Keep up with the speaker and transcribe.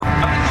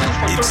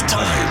It's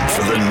time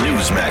for the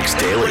Newsmax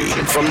Daily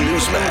from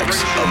Newsmax,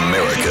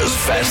 America's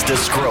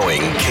fastest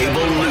growing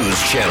cable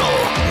news channel.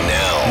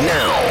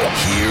 Now,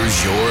 here's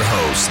your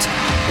host,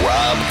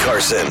 Rob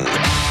Carson.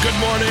 Good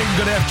morning,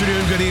 good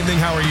afternoon, good evening.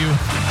 How are you?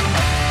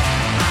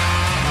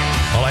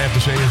 All I have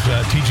to say is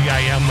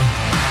TGIM.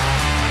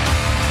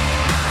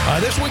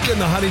 This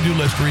weekend, the honey-do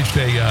list reached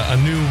a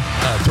new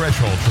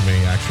threshold for me,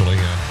 actually.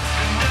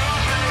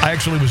 I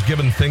actually was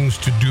given things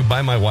to do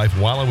by my wife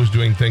while I was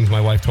doing things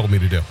my wife told me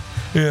to do.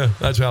 Yeah,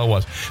 that's how it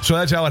was. So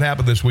that's how it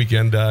happened this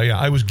weekend.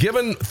 I was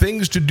given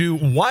things to do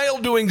while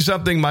doing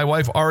something my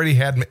wife already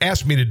had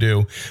asked me to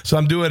do. So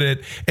I'm doing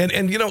it.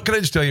 And you know, can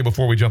I just tell you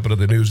before we jump into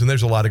the news, and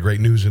there's a lot of great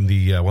news in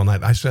the,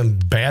 I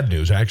send bad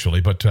news,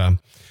 actually, but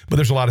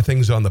there's a lot of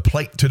things on the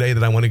plate today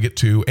that I want to get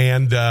to.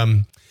 And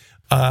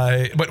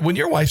but when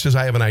your wife says,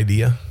 I have an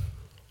idea,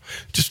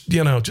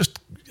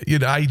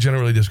 I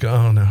generally just go,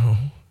 oh, no.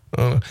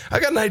 I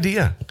got an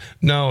idea.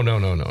 No,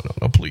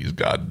 please,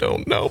 God,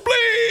 don't. No,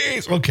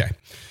 please. Okay.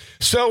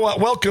 So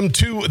welcome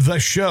to the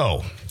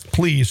show.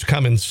 Please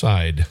come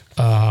inside.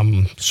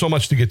 So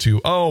much to get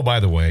to. Oh, by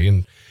the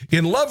way,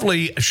 in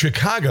lovely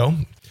Chicago,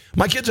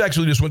 my kids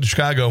actually just went to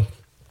Chicago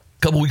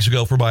a couple weeks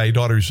ago for my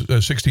daughter's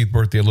 16th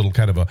birthday, a little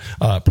kind of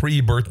a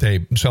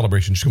pre-birthday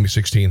celebration. She's going to be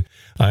 16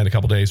 in a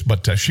couple days.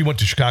 But she went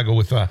to Chicago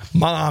with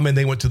Mom, and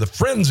they went to the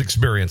Friends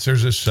Experience.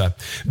 There's this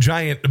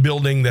giant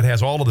building that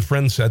has all of the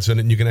Friends sets in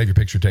it, and you can have your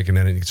picture taken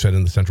in it. You can sit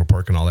in the Central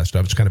Park and all that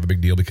stuff. It's kind of a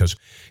big deal because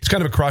it's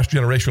kind of a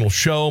cross-generational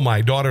show. My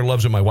daughter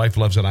loves it. My wife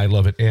loves it. I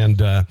love it.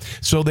 And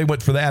so they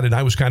went for that, and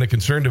I was kind of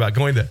concerned about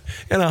going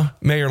to,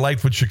 Mayor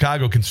Lightfoot,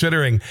 Chicago,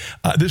 considering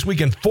this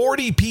weekend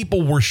 40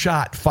 people were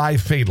shot, 5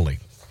 fatally.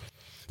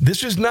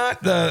 This is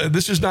not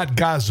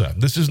Gaza.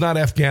 This is not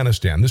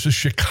Afghanistan. This is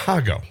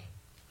Chicago.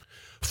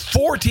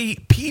 40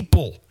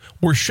 people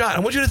were shot. I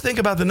want you to think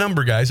about the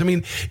number, guys. I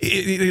mean,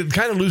 it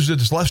kind of loses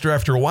its luster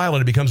after a while,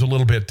 and it becomes a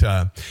little bit,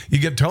 you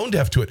get tone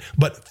deaf to it.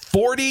 But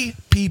 40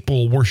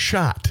 people were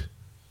shot.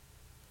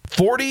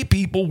 40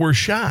 people were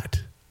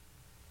shot.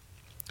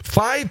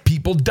 5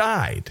 people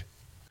died.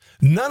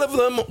 None of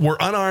them were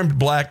unarmed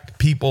black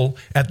people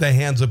at the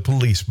hands of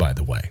police, by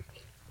the way.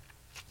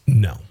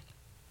 No.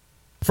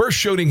 First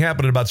shooting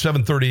happened at about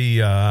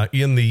 7:30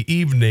 in the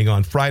evening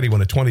on Friday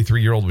when a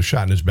 23-year-old was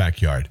shot in his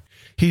backyard.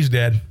 He's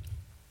dead.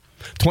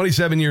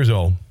 27 years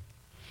old.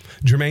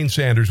 Jermaine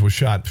Sanders was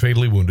shot,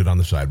 fatally wounded on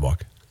the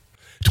sidewalk.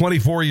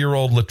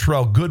 24-year-old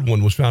Latrell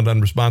Goodwin was found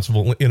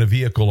unresponsible in a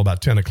vehicle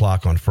about 10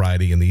 o'clock on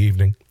Friday in the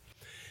evening.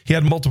 He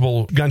had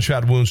multiple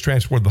gunshot wounds,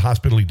 transported to the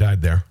hospital. He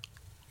died there.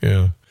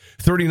 Yeah.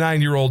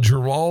 39-year-old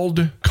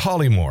Gerald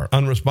Collymore,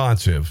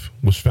 unresponsive,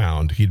 was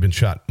found. He'd been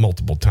shot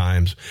multiple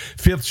times.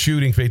 5th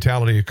shooting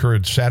fatality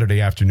occurred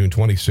Saturday afternoon.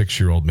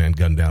 26-year-old man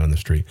gunned down in the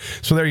street.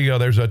 So there you go.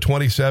 There's a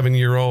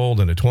 27-year-old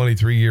and a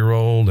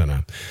 23-year-old and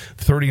a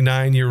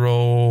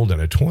 39-year-old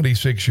and a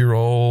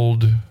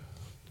 26-year-old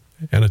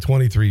and a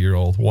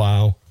 23-year-old.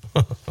 Wow.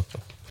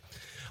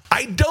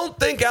 I don't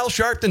think Al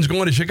Sharpton's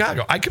going to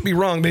Chicago. I could be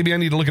wrong. Maybe I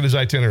need to look at his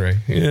itinerary.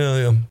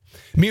 Yeah.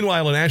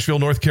 Meanwhile, in Asheville,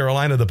 North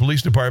Carolina, the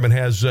police department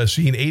has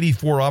seen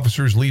 84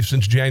 officers leave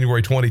since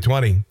January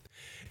 2020.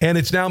 And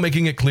it's now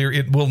making it clear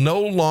it will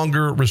no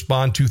longer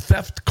respond to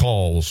theft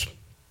calls.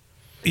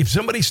 If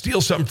somebody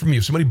steals something from you,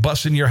 if somebody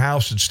busts in your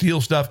house and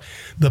steals stuff,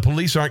 the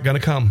police aren't going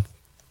to come.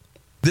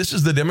 This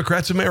is the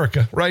Democrats'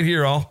 America right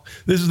here, all.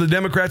 This is the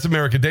Democrats'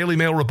 America. Daily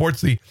Mail reports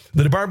the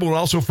department will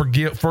also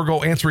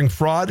forgo answering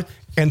fraud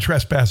and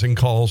trespassing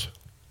calls.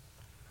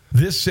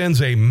 This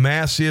sends a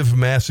massive,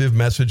 massive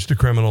message to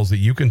criminals that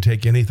you can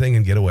take anything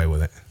and get away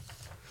with it.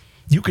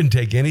 You can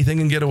take anything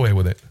and get away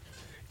with it.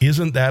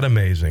 Isn't that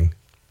amazing?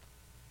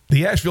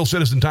 The Asheville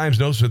Citizen-Times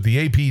notes that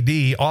the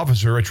APD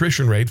officer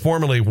attrition rate,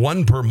 formerly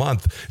 1 per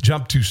month,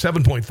 jumped to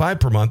 7.5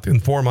 per month in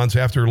 4 months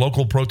after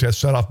local protests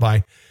set off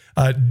by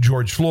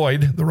George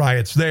Floyd, the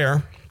riots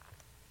there.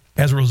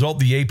 As a result,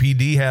 the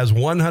APD has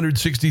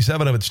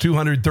 167 of its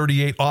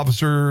 238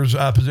 officers'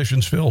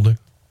 positions filled.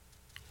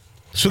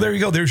 So there you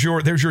go. There's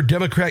your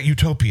Democrat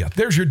utopia.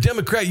 There's your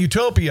Democrat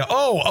utopia.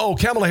 Oh,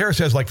 Kamala Harris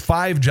has like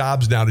 5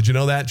 jobs now. Did you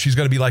know that? She's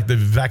going to be like the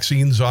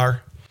vaccine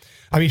czar.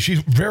 I mean, she's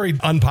a very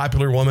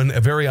unpopular woman, a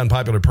very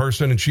unpopular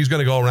person, and she's going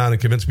to go around and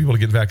convince people to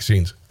get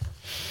vaccines.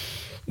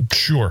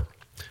 Sure.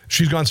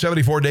 She's gone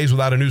 74 days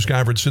without a news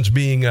conference since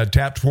being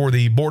tapped for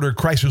the border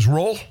crisis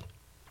role.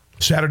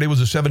 Saturday was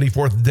the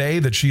 74th day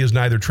that she has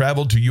neither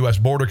traveled to U.S.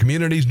 border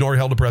communities nor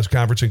held a press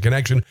conference in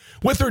connection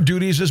with her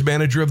duties as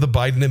manager of the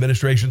Biden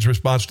administration's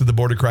response to the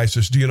border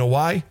crisis. Do you know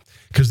why?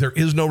 Because there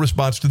is no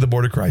response to the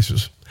border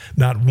crisis.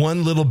 Not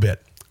one little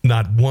bit.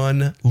 Not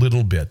one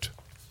little bit.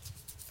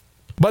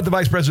 But the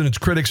vice president's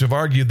critics have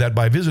argued that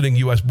by visiting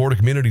U.S. border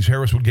communities,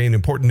 Harris would gain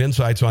important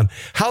insights on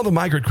how the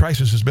migrant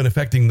crisis has been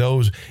affecting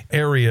those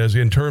areas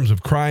in terms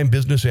of crime,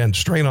 business, and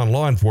strain on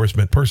law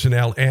enforcement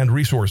personnel and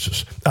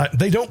resources.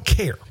 They don't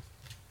care.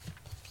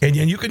 And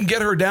you can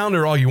get her down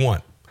there all you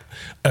want.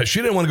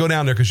 She didn't want to go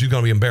down there because she's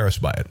going to be embarrassed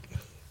by it.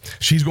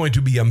 She's going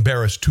to be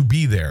embarrassed to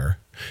be there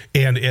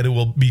And it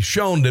will be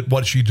shown that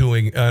what she's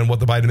doing and what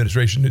the Biden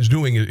administration is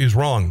doing is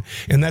wrong.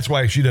 And that's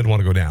why she doesn't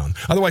want to go down.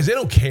 Otherwise, they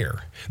don't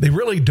care. They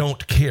really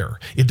don't care.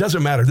 It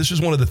doesn't matter. This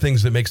is one of the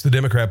things that makes the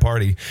Democrat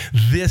Party,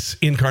 this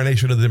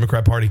incarnation of the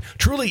Democrat Party,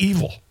 truly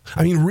evil.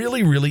 I mean,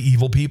 really, really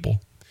evil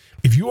people.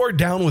 If you are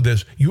down with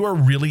this, you are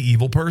a really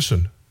evil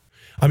person.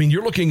 I mean,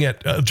 you're looking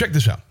at, check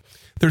this out.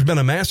 There's been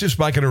a massive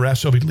spike in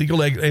arrests of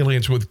illegal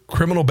aliens with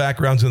criminal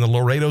backgrounds in the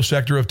Laredo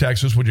sector of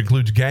Texas, which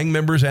includes gang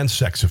members and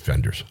sex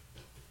offenders.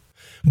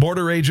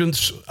 Border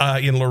agents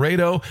in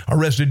Laredo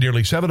arrested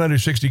nearly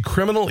 760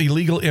 criminal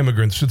illegal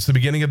immigrants since the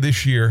beginning of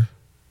this year,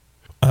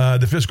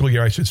 the fiscal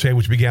year, I should say,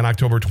 which began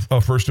October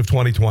 1st of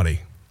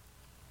 2020.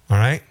 All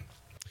right?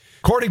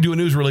 According to a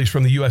news release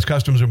from the U.S.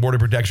 Customs and Border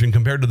Protection,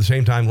 compared to the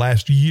same time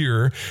last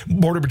year,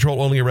 Border Patrol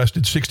only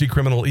arrested 60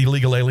 criminal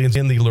illegal aliens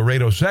in the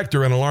Laredo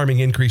sector, an alarming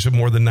increase of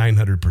more than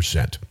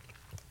 900%.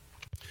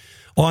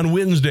 On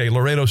Wednesday,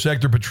 Laredo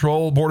Sector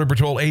Border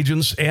Patrol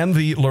agents and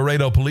the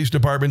Laredo Police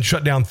Department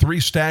shut down 3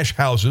 stash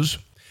houses,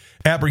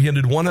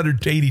 apprehended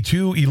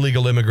 182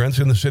 illegal immigrants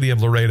in the city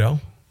of Laredo.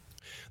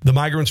 The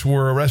migrants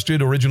were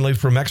arrested originally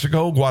from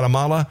Mexico,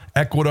 Guatemala,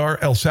 Ecuador,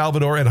 El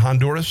Salvador, and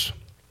Honduras.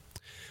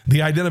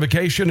 The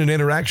identification and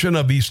interaction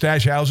of these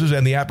stash houses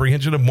and the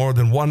apprehension of more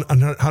than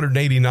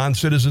 180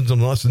 non-citizens in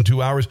less than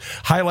 2 hours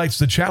highlights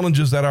the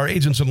challenges that our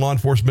agents and law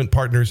enforcement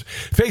partners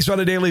face on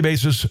a daily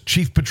basis,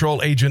 Chief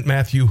Patrol Agent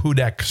Matthew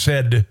Hudak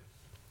said.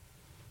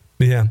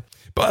 Yeah.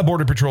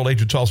 Border Patrol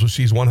agents also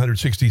seized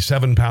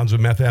 167 pounds of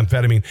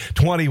methamphetamine,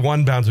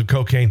 21 pounds of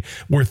cocaine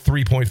worth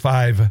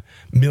 $3.5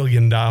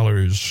 million.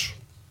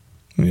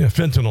 Yeah,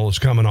 fentanyl is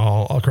coming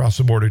all across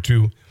the border,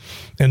 too,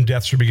 and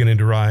deaths are beginning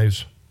to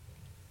rise.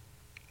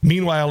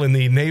 Meanwhile, in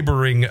the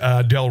neighboring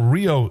Del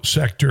Rio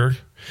sector,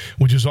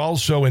 which is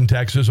also in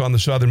Texas on the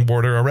southern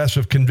border, arrests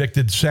of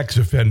convicted sex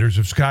offenders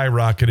have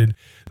skyrocketed.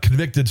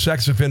 Convicted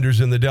sex offenders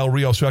in the Del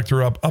Rio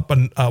sector up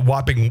a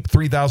whopping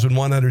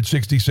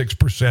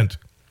 3,166%.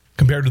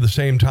 Compared to the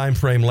same time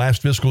frame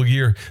last fiscal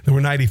year, there were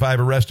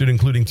 95 arrested,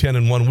 including 10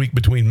 in 1 week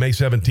between May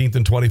 17th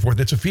and 24th.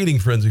 It's a feeding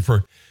frenzy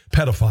for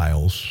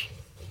pedophiles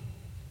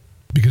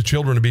because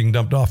children are being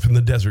dumped off in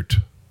the desert.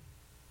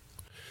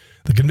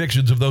 The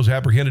convictions of those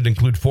apprehended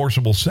include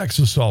forcible sex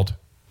assault,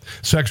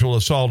 sexual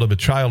assault of a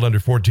child under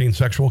 14,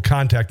 sexual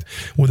contact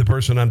with a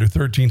person under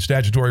 13,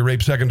 statutory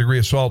rape, second-degree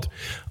assault,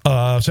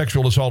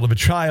 sexual assault of a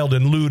child,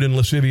 and lewd and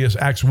lascivious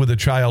acts with a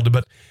child.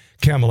 But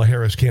Kamala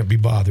Harris can't be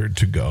bothered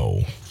to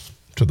go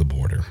to the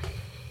border.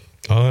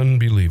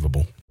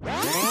 Unbelievable.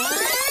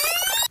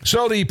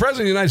 So the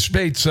President of the United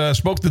States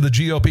spoke to the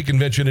GOP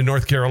convention in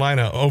North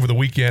Carolina over the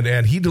weekend,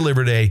 and he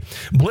delivered a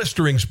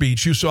blistering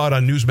speech. You saw it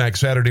on Newsmax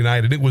Saturday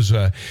night, and it was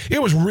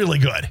really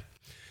good.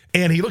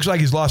 And he looks like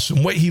he's lost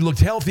some weight. He looked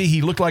healthy.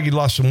 He looked like he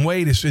lost some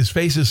weight. His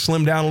face is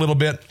slimmed down a little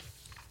bit.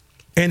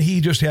 And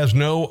he just has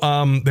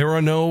there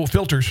are no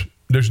filters.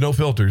 There's no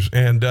filters.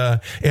 And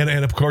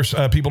of course,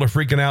 people are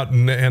freaking out,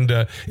 and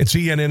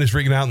CNN is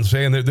freaking out and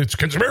saying that there's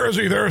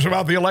conspiracy theories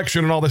about the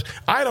election and all this.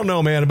 I don't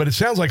know, man, but it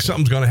sounds like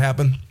something's going to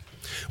happen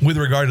with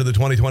regard to the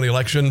 2020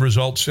 election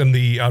results and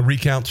the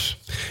recounts.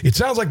 It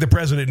sounds like the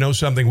president knows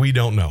something we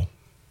don't know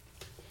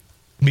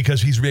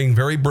because he's being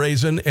very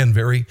brazen and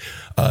very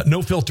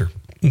no filter.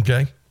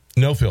 Okay?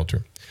 No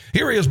filter.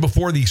 Here he is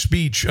before the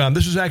speech.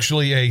 This is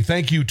actually a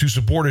thank you to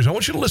supporters. I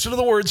want you to listen to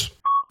the words.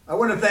 I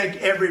want to thank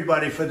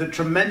everybody for the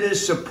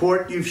tremendous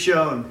support you've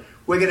shown.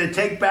 We're going to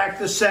take back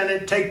the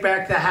Senate, take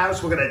back the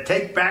House. We're going to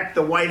take back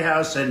the White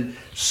House, and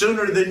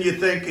sooner than you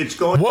think it's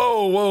going...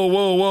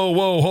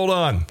 Whoa, hold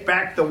on.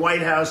 Back the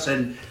White House,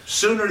 and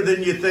sooner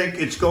than you think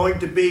it's going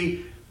to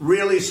be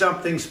really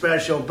something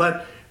special.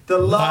 But the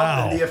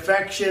love and the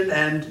affection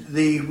and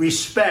the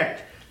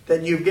respect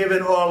that you've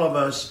given all of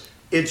us,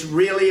 it's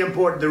really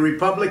important. The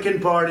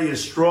Republican Party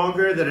is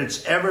stronger than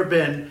it's ever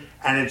been,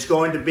 and it's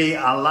going to be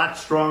a lot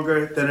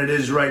stronger than it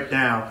is right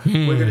now.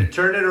 We're going to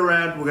turn it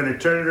around. We're going to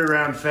turn it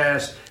around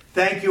fast.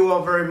 Thank you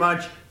all very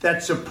much.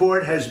 That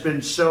support has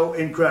been so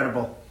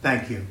incredible.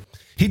 Thank you.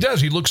 He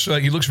does. He looks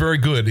very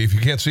good. If you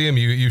can't see him,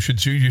 you should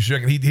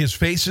check. His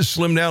face is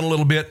slimmed down a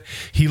little bit.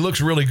 He looks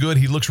really good.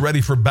 He looks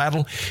ready for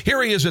battle.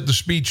 Here he is at the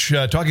speech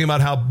talking about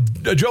how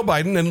Joe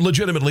Biden, and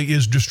legitimately,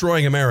 is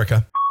destroying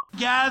America.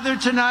 Gather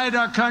tonight,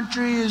 our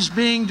country is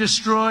being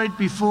destroyed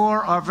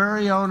before our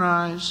very own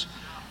eyes.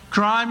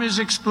 Crime is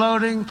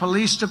exploding.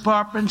 Police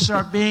departments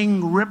are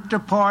being ripped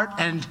apart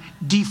and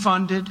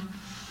defunded.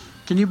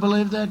 Can you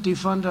believe that?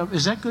 Defund?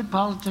 Is that good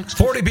politics?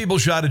 40 people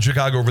shot in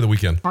Chicago over the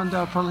weekend. Defund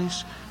our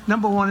police.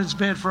 Number one, it's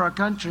bad for our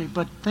country,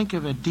 but think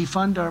of it.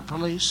 Defund our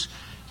police.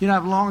 You know,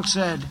 I've long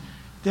said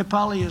they're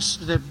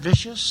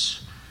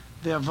vicious,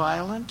 they're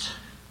violent,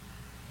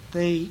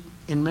 they,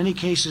 in many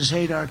cases,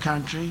 hate our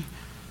country,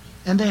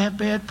 and they have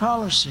bad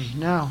policy.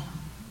 Now,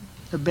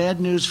 the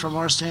bad news from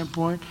our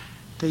standpoint,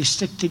 they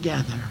stick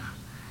together.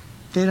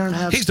 They don't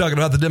have... He's talking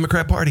about the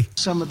Democrat Party.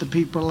 Some of the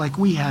people like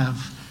we have,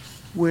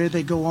 where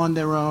they go on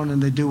their own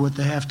and they do what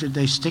they have to.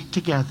 They stick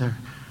together.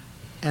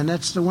 And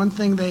that's the one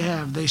thing they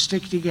have. They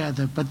stick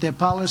together. But their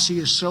policy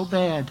is so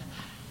bad,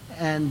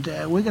 and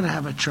we're going to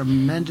have a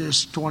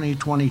tremendous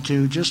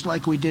 2022, just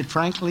like we did,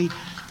 frankly,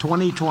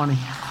 2020.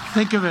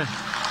 Think of it.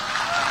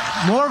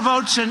 More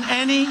votes than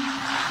any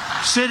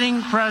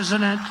sitting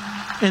president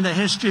in the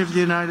history of the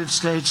United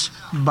States,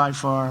 by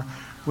far.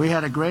 We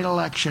had a great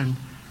election.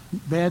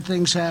 Bad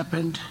things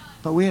happened,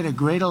 but we had a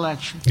great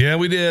election. Yeah,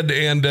 we did.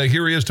 And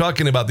here he is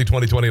talking about the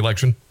 2020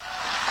 election.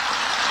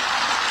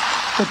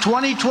 The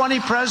 2020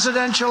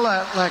 presidential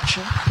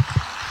election.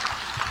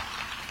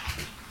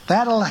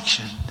 That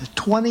election, the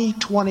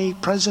 2020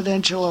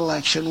 presidential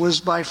election, was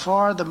by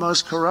far the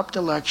most corrupt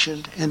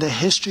election in the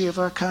history of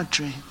our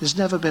country. There's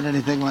never been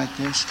anything like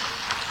this.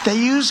 They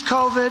used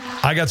COVID.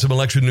 I got some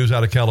election news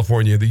out of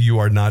California that you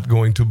are not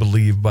going to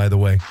believe, by the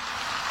way.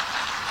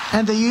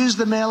 And they used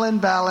the mail-in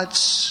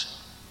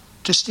ballots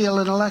to steal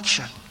an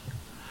election.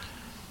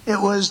 It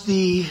was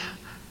the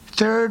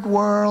third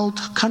world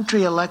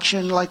country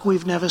election like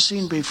we've never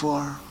seen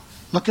before.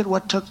 Look at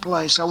what took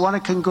place. I want to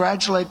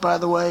congratulate, by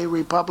the way,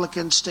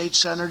 Republican state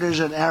senators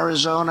in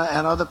Arizona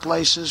and other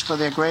places for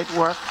their great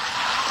work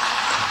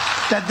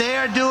that they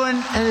are doing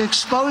and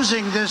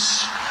exposing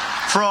this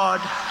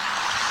fraud.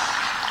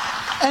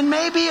 And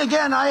maybe,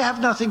 again, I have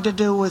nothing to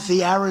do with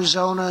the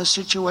Arizona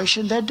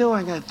situation. They're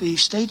doing it, the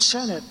state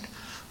senate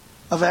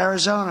of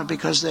Arizona,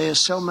 because there are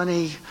so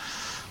many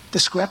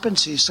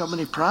discrepancies, so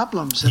many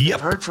problems. And Yep.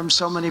 I've heard from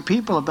so many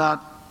people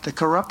about the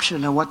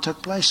corruption and what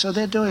took place. So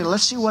they're doing it.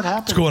 Let's see what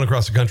happens. It's going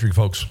across the country,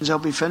 folks. They'll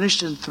be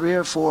finished in 3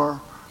 or 4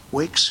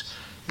 weeks.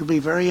 It'll be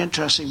very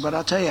interesting. But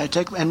I'll tell you,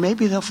 and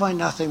maybe they'll find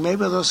nothing.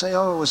 Maybe they'll say,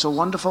 oh, it was a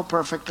wonderful,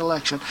 perfect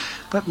election.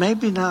 But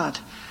maybe not.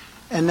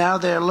 And now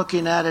they're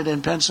looking at it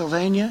in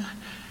Pennsylvania,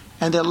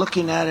 and they're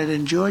looking at it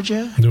in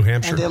Georgia, New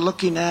Hampshire. and they're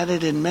looking at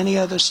it in many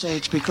other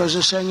states, because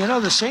they're saying,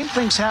 the same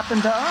things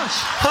happened to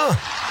us.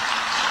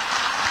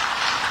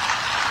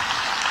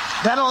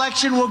 That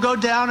election will go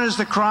down as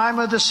the crime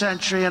of the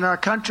century, and our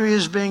country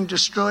is being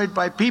destroyed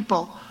by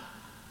people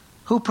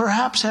who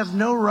perhaps have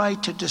no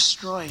right to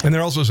destroy it. And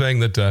they're also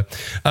saying that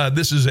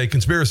this is a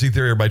conspiracy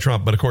theory by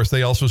Trump. But, of course,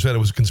 they also said it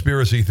was a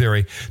conspiracy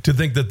theory to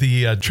think that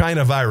the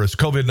China virus,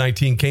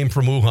 COVID-19, came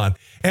from Wuhan.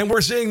 And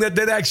we're seeing that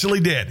it actually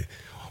did.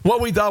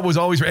 What we thought was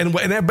always, and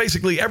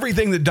basically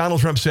everything that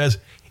Donald Trump says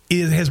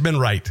has been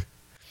right.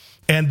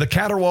 And the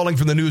caterwauling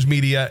from the news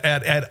media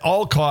at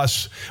all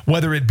costs,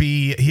 whether it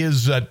be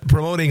his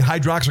promoting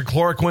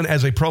hydroxychloroquine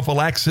as a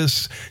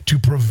prophylaxis to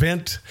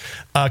prevent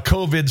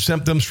COVID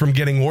symptoms from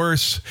getting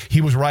worse.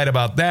 He was right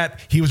about that.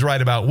 He was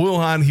right about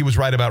Wuhan. He was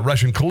right about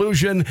Russian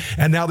collusion.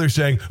 And now they're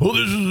saying, oh,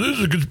 this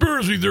is a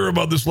conspiracy theory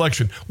about this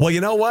election. Well, you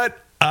know what?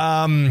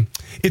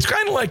 It's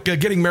kind of like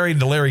getting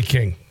married to Larry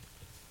King.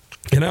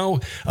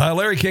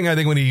 Larry King, I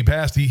think when he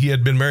passed, he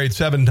had been married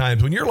 7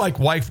 times. When you're like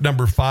wife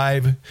number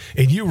 5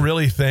 and you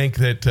really think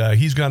that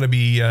he's going to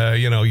be,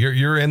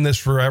 you're in this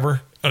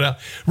forever,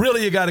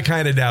 really, you got to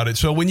kind of doubt it.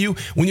 So when you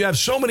have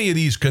so many of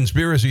these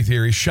conspiracy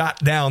theories shot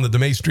down that the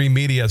mainstream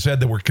media said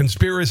that were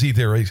conspiracy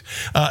theories,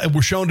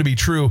 were shown to be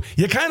true,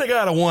 you kind of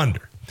got to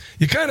wonder.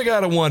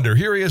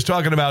 Here he is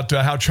talking about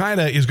how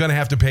China is going to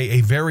have to pay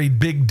a very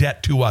big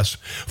debt to us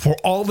for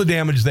all the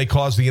damage they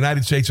caused the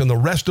United States and the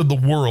rest of the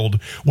world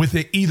with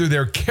either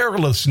their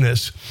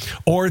carelessness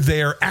or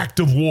their act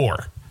of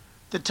war.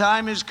 The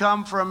time has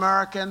come for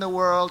America and the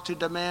world to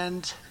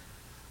demand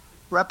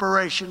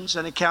reparations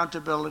and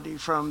accountability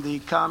from the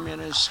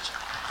Communist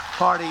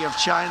Party of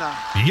China.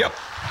 Yep.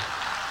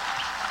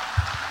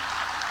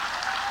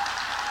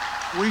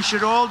 We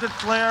should all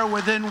declare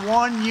within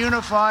one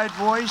unified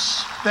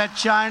voice that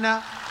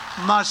China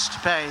must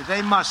pay.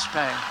 They must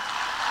pay.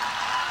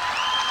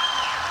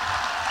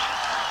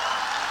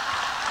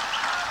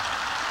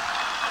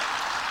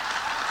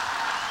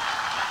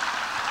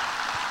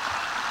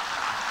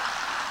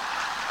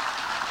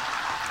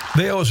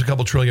 They owe us a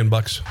couple $1 trillion.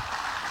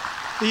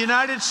 The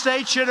United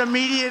States should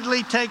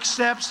immediately take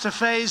steps to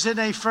phase in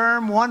a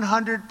firm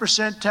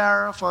 100%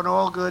 tariff on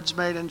all goods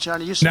made in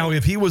China. Now,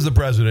 if he was the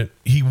president,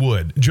 he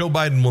would. Joe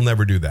Biden will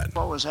never do that.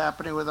 What was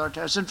happening with our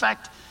tariffs? In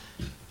fact,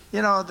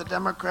 the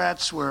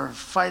Democrats were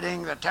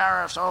fighting the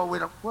tariffs.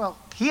 Well,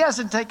 he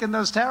hasn't taken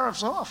those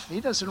tariffs off.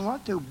 He doesn't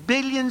want to.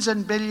 Billions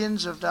and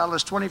billions of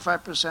dollars,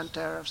 25%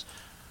 tariffs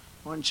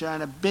on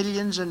China,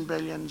 billions and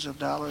billions of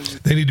dollars.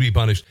 They need to be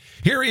punished.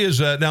 Here he is.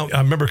 Now, I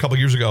remember a couple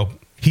years ago,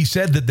 he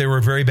said that there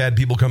were very bad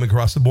people coming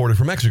across the border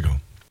from Mexico.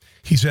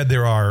 He said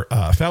there are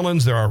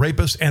felons, there are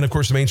rapists, and of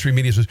course the mainstream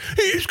media says,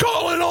 he's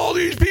calling all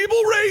these people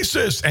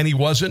racist, and he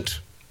wasn't.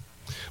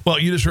 Well,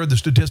 you just heard the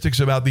statistics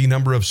about the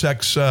number of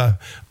sex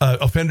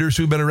offenders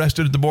who've been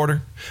arrested at the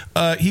border.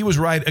 He was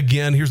right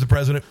again. Here's the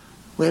president.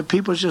 We have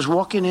people just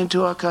walking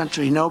into our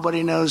country.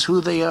 Nobody knows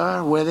who they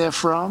are, where they're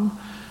from.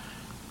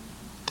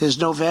 There's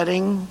no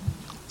vetting.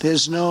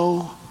 There's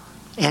no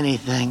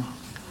anything.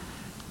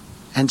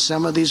 And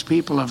some of these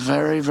people are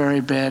very,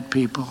 very bad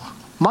people.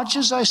 Much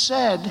as I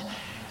said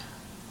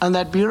on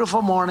that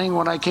beautiful morning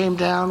when I came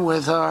down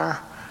with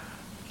our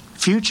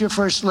future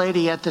First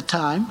Lady at the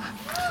time.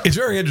 It's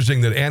very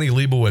interesting that Annie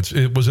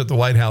Leibovitz was at the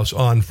White House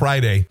on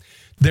Friday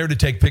there to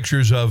take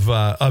pictures of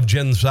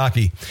Jen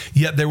Psaki.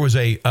 Yet there was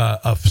a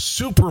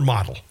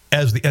supermodel,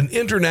 an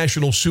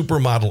international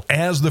supermodel,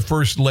 as the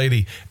First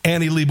Lady.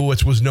 Annie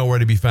Leibovitz was nowhere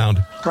to be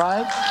found.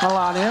 Right,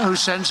 Melania, who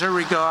sends her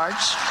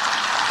regards.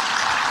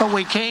 But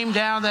we came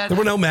down that... There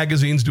were no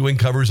magazines doing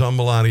covers on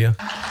Melania.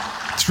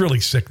 It's really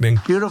sickening.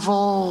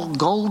 Beautiful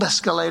gold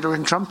escalator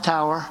in Trump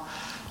Tower.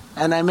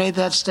 And I made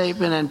that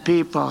statement, and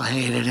people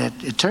hated it.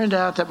 It turned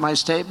out that my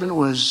statement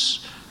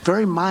was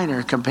very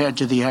minor compared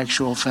to the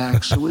actual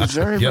facts. It was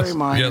very, very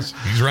minor. Yes,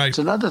 he's right. It's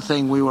another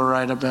thing we were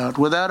right about.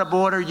 Without a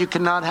border, you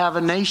cannot have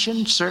a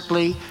nation,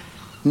 certainly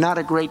not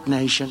a great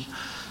nation.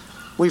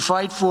 We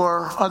fight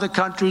for other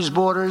countries'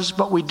 borders,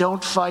 but we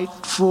don't fight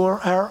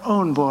for our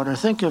own border.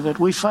 Think of it.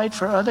 We fight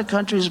for other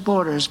countries'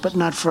 borders, but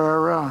not for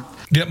our own.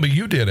 Yeah, but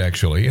you did,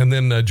 actually. And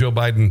then Joe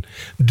Biden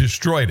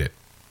destroyed it.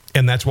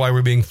 And that's why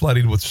we're being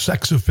flooded with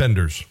sex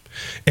offenders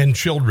and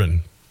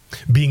children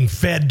being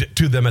fed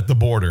to them at the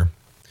border.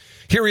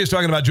 Here he is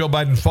talking about Joe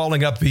Biden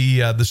falling up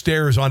the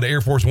stairs onto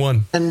Air Force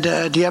One. And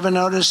do you ever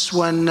notice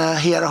when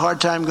he had a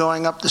hard time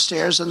going up the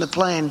stairs in the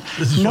plane?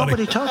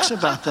 Nobody talks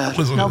about that.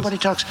 Nobody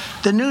talks.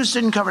 The news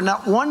didn't cover it.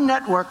 Not one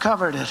network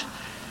covered it.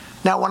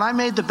 Now, when I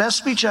made the best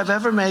speech I've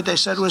ever made, they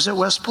said it was at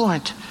West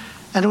Point.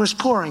 And it was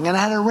pouring, and I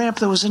had a ramp.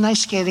 There was an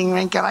ice skating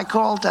rink, and I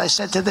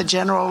said to the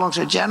general, I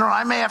said, General,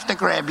 I may have to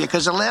grab you,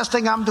 because the last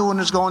thing I'm doing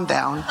is going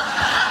down.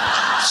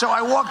 So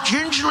I walked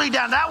gingerly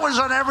down. That was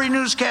on every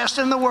newscast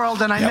in the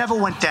world, and I never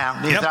went down.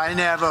 I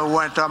never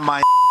went on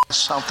my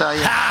ass, I'll tell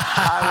you.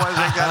 I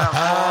wasn't going to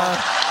fall.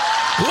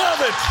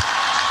 Love it.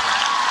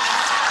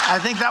 I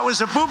think that was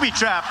a booby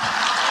trap.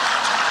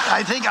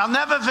 I'll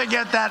never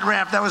forget that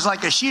ramp. That was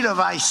like a sheet of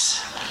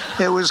ice.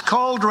 It was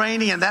cold,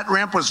 rainy, and that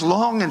ramp was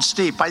long and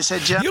steep. I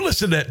said, Jeff. You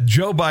listen to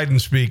Joe Biden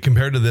speak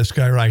compared to this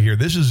guy right here.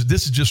 This is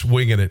just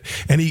winging it.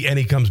 And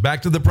he comes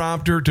back to the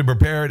prompter to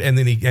prepare it, and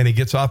then he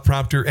gets off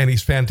prompter, and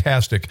he's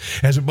fantastic.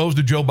 As opposed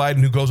to Joe Biden,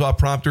 who goes off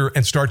prompter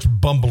and starts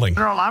bumbling.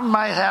 Girl, I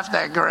might have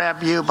to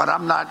grab you, but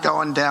I'm not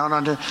going down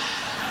under.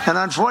 And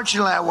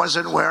unfortunately, I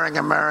wasn't wearing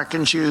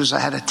American shoes. I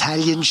had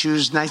Italian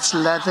shoes, nice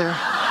leather.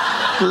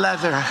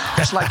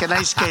 It's like an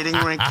ice skating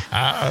rink.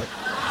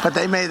 But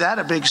they made that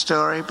a big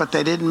story, but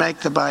they didn't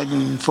make the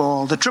Biden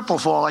fall. The triple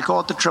fall. I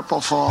call it the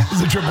triple fall.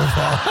 The triple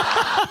fall.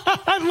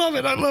 I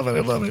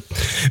love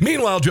it.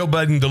 Meanwhile, Joe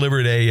Biden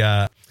delivered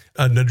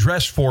an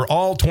address for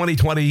all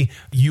 2020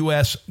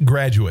 U.S.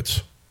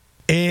 graduates.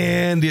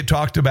 And it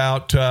talked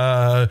about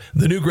the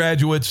new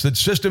graduates, that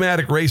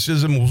systematic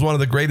racism was one of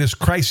the greatest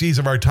crises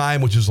of our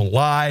time, which is a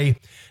lie.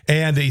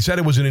 And he said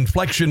it was an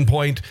inflection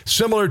point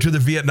similar to the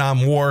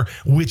Vietnam War,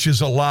 which is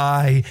a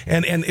lie.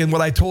 And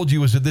what I told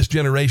you is that this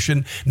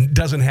generation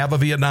doesn't have a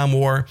Vietnam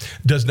War,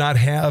 does not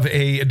have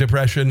a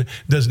depression,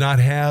 does not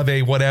have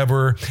a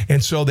whatever.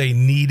 And so they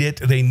need it.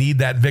 They need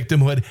that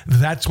victimhood.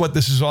 That's what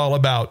this is all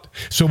about.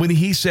 So when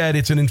he said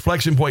it's an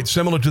inflection point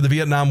similar to the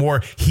Vietnam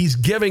War, he's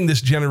giving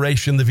this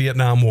generation the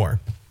Vietnam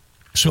War,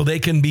 so they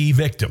can be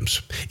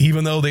victims,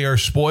 even though they are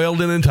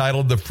spoiled and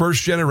entitled. The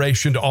first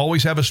generation to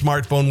always have a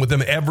smartphone with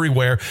them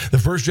everywhere. The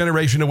first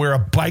generation to wear a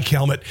bike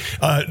helmet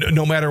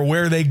no matter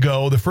where they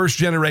go. The first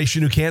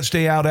generation who can't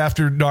stay out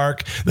after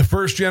dark. The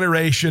first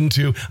generation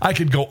to, I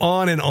could go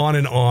on and on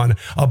and on.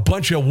 A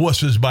bunch of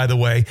wusses, by the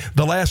way.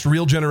 The last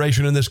real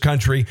generation in this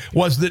country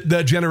was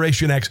the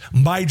Generation X,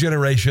 my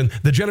generation,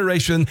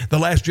 the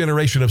last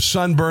generation of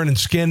sunburn and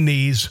skin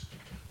knees.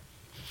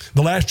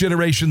 The last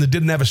generation that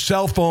didn't have a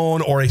cell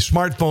phone or a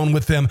smartphone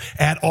with them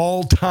at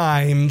all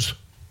times.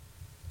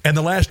 And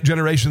the last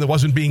generation that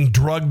wasn't being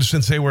drugged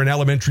since they were in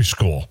elementary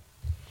school.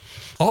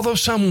 Although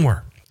some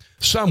were.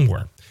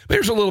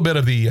 There's a little bit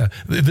of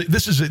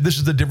this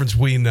is the difference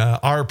between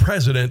our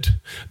president,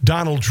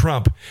 Donald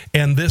Trump,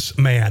 and this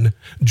man,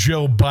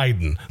 Joe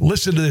Biden.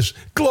 Listen to this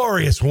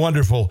glorious,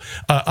 wonderful,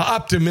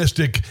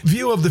 optimistic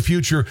view of the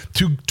future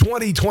to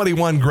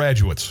 2021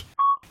 graduates.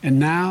 And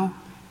now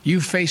you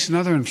face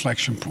another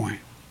inflection point.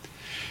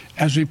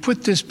 As we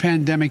put this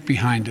pandemic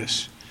behind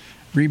us,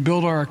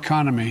 rebuild our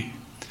economy,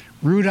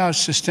 root out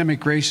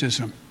systemic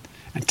racism,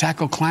 and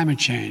tackle climate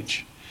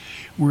change,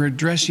 we're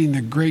addressing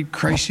the great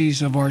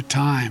crises of our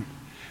time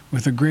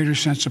with a greater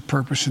sense of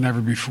purpose than ever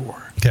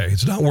before. Okay,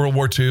 it's not World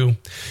War II.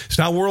 It's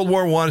not World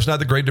War I. It's not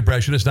the Great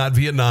Depression. It's not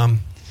Vietnam.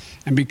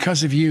 And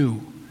because of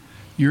you,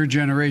 your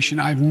generation,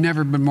 I've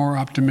never been more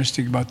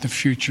optimistic about the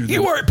future.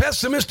 You are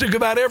pessimistic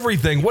about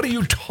everything. What are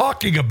you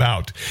talking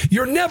about?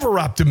 You're never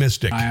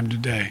optimistic. I am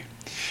today.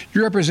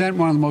 You represent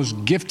one of the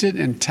most gifted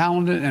and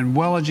talented and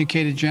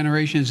well-educated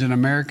generations in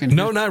American history.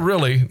 No, not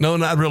really. And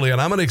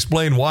I'm going to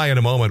explain why in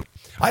a moment.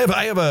 I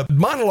have a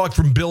monologue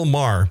from Bill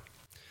Maher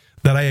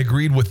that I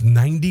agreed with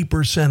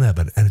 90% of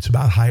it, and it's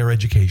about higher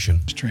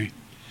education.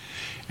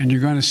 And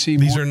you're going to see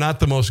these are not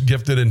the most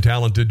gifted and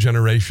talented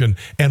generation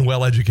and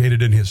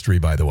well-educated in history,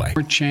 by the way.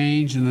 More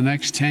change in the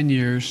next 10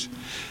 years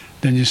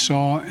than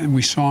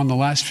we saw in the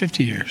last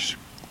 50 years.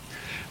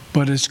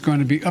 But it's going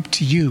to be up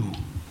to you.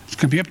 It's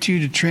going to be up to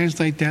you to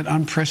translate that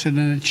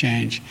unprecedented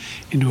change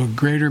into a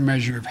greater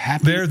measure of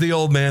happiness. There the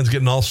old man's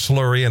getting all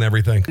slurry and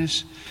everything.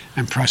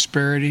 And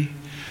prosperity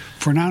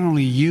for not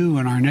only you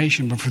and our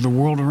nation, but for the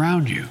world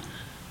around you.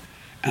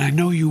 And I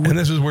know you will. And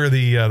this is where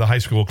the high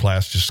school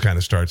class just kind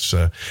of starts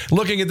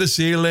looking at the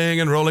ceiling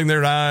and rolling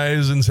their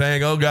eyes and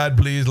saying, oh, God,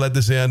 please let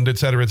this end, et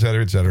cetera, et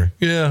cetera, et cetera.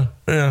 Yeah.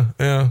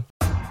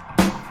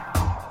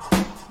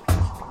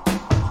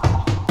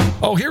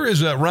 Oh, here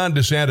is Ron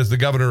DeSantis, the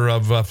governor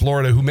of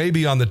Florida, who may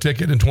be on the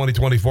ticket in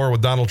 2024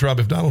 with Donald Trump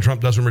if Donald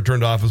Trump doesn't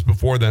return to office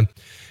before then.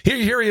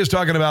 Here he is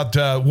talking about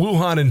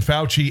Wuhan and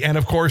Fauci. And,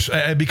 of course,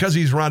 because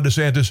he's Ron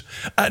DeSantis,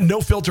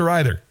 no filter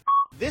either.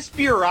 This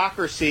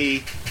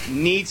bureaucracy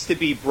needs to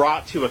be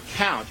brought to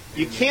account.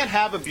 You can't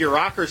have a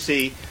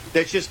bureaucracy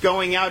that's just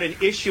going out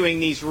and issuing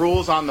these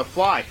rules on the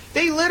fly.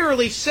 They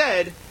literally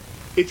said,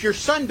 if you're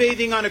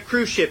sunbathing on a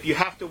cruise ship, you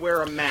have to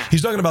wear a mask.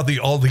 He's talking about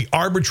all the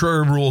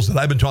arbitrary rules that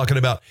I've been talking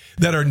about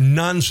that are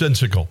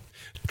nonsensical.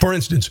 For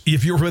instance,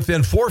 if you're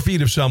within 4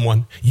 feet of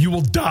someone, you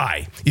will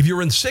die. If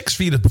you're in 6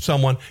 feet of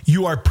someone,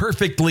 you are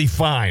perfectly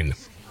fine.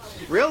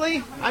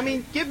 Really? I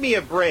mean, give me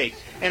a break.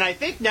 And I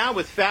think now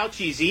with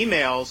Fauci's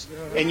emails,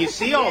 and you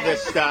see all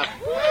this stuff,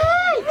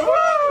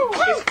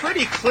 it's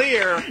pretty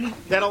clear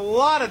that a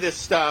lot of this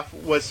stuff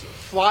was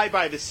fly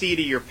by the seat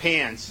of your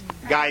pants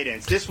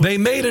guidance. They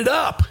made it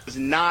up. It was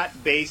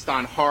not based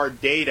on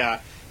hard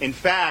data. In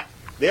fact,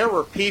 there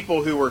were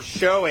people who were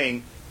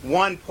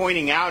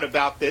pointing out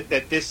about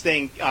that this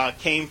thing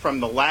came from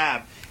the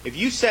lab. If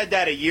you said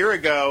that a year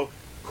ago,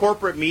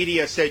 corporate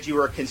media said you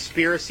were a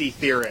conspiracy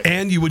theorist.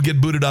 And you would get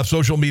booted off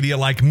social media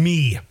like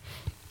me.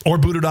 Or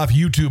booted off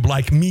YouTube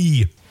like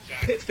me.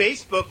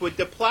 Facebook would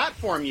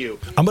deplatform you.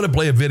 I'm going to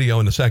play a video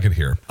in a second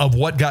here of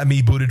what got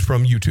me booted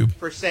from YouTube.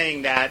 For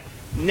saying that.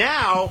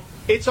 Now,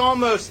 it's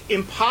almost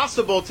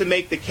impossible to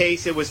make the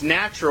case it was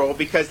natural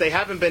because they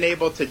haven't been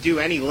able to do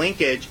any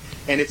linkage,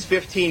 and it's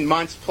 15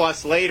 months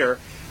plus later.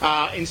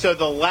 And so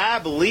the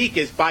lab leak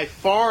is by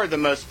far the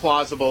most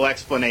plausible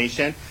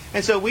explanation.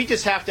 And so we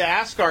just have to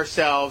ask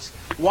ourselves,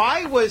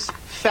 why was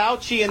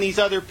Fauci and these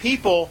other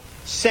people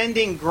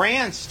sending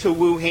grants to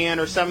Wuhan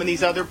or some of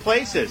these other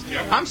places?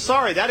 I'm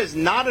sorry, that is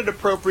not an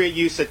appropriate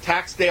use of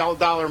tax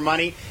dollar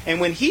money.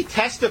 And when he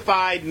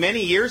testified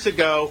many years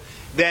ago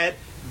that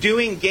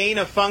doing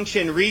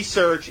gain-of-function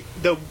research,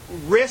 the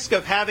risk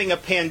of having a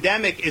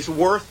pandemic is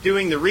worth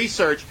doing the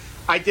research,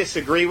 I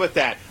disagree with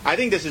that. I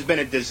think this has been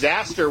a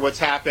disaster what's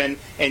happened,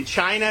 and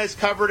China has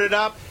covered it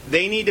up.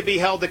 They need to be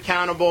held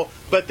accountable,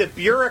 but the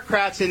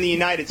bureaucrats in the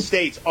United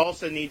States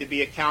also need to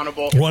be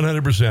accountable.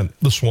 100%,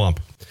 the swamp.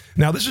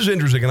 Now, this is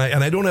interesting,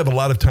 and I don't have a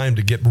lot of time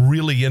to get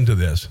really into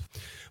this,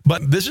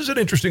 but this is an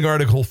interesting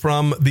article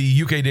from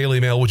the UK Daily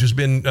Mail, which has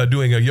been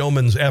doing a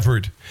yeoman's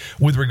effort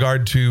with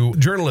regard to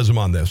journalism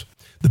on this.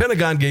 The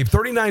Pentagon gave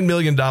 $39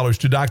 million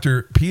to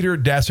Dr. Peter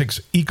Daszak's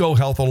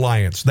EcoHealth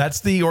Alliance. That's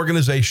the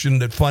organization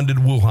that funded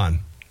Wuhan,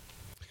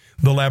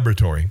 the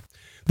laboratory.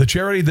 The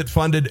charity that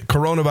funded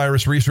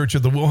coronavirus research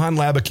at the Wuhan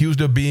lab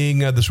accused of being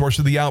the source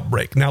of the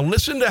outbreak. Now,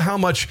 listen to how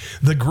much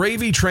the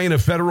gravy train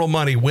of federal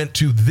money went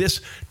to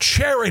this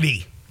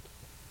charity.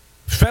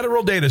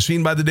 Federal data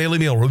seen by the Daily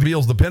Mail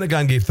reveals the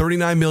Pentagon gave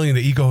 $39 million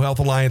to EcoHealth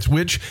Alliance,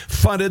 which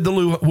funded the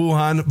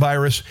Wuhan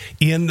virus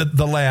in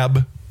the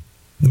lab.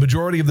 The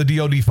majority of the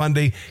DoD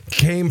funding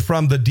came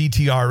from the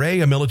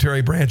DTRA, a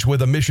military branch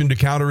with a mission to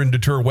counter and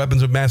deter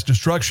weapons of mass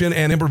destruction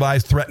and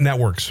improvised threat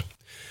networks.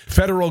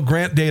 Federal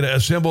grant data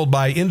assembled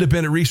by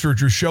independent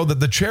researchers show that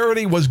the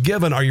charity was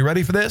given, are you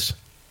ready for this?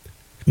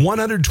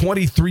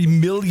 $123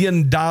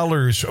 million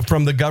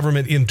from the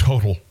government in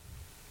total.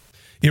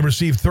 It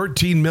received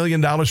 $13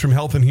 million from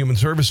Health and Human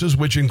Services,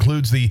 which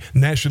includes the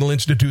National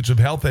Institutes of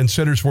Health and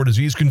Centers for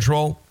Disease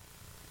Control.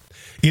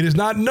 It is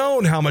not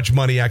known how much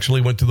money actually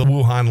went to the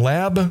Wuhan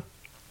lab.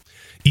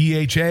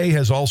 EHA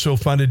has also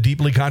funded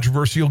deeply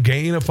controversial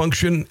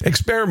gain-of-function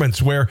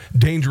experiments where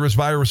dangerous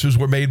viruses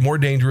were made more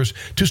dangerous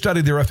to study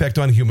their effect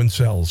on human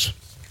cells.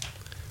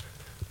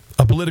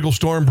 A political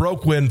storm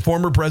broke when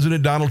former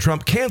President Donald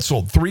Trump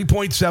canceled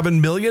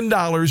 $3.7 million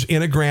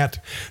in a grant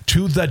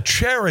to the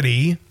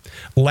charity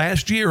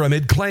last year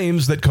amid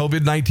claims that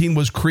COVID-19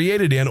 was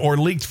created in or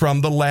leaked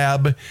from the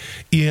lab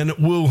in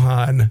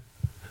Wuhan.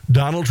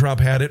 Donald Trump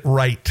had it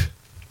right.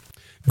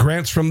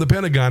 Grants from the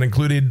Pentagon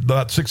included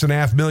about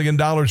 $6.5 million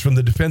from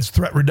the Defense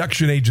Threat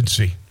Reduction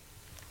Agency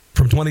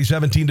from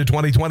 2017 to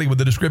 2020 with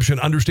the description,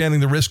 Understanding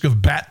the Risk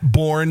of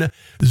Bat-Borne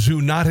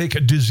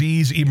Zoonotic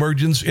Disease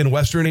Emergence in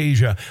Western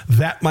Asia.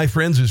 That, my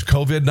friends, is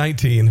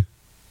COVID-19.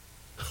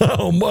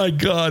 Oh, my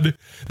God.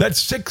 That's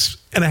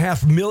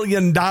 $6.5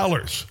 million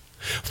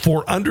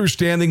for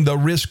understanding the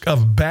risk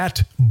of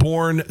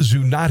bat-borne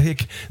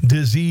zoonotic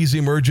disease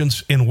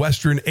emergence in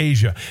Western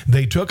Asia.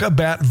 They took a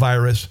bat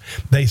virus,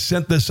 they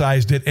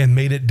synthesized it, and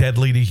made it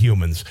deadly to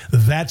humans.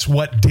 That's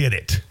what did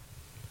it.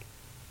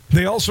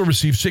 They also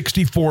received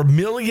 $64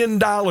 million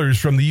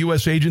from the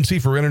U.S. Agency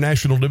for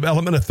International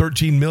Development,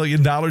 $13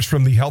 million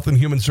from the Health and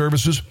Human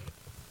Services,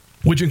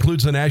 which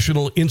includes the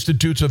National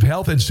Institutes of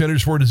Health and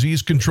Centers for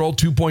Disease Control,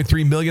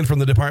 $2.3 million from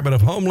the Department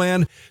of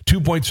Homeland,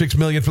 $2.6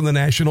 million from the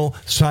National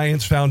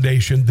Science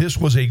Foundation. This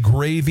was a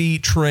gravy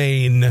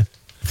train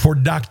for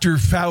Dr.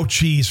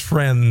 Fauci's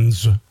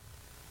friends.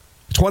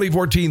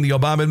 2014, the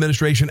Obama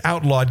administration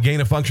outlawed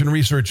gain-of-function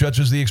research such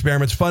as the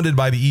experiments funded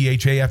by the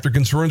EHA after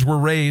concerns were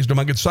raised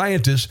among its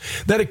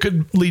scientists that it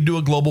could lead to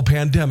a global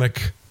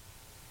pandemic.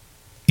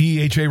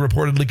 EHA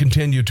reportedly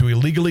continued to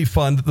illegally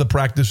fund the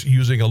practice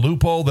using a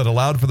loophole that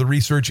allowed for the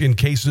research in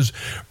cases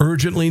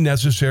urgently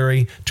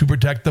necessary to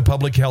protect the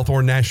public health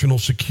or national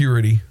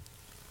security.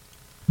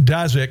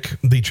 Daszak,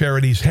 the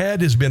charity's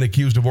head, has been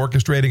accused of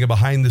orchestrating a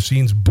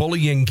behind-the-scenes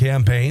bullying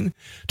campaign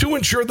to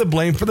ensure the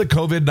blame for the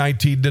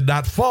COVID-19 did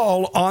not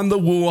fall on the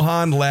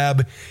Wuhan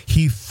lab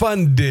he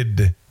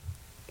funded.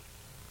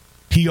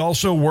 He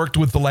also worked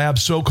with the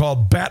lab's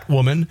so-called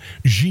Batwoman,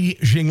 Xi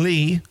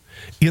Jinping,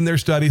 in their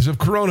studies of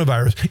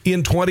coronavirus.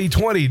 In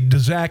 2020,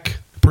 Daszak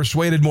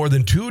persuaded more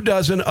than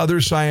 24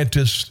 other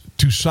scientists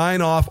to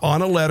sign off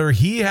on a letter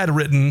he had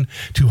written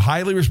to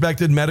highly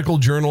respected medical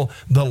journal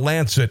The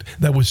Lancet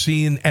that was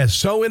seen as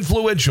so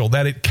influential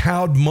that it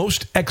cowed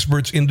most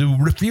experts into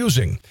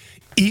refusing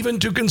even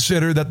to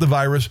consider that the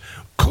virus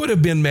could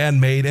have been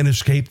man-made and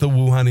escaped the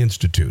Wuhan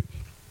Institute.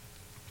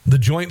 The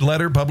joint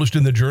letter published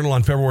in the journal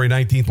on February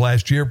 19th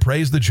last year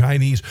praised the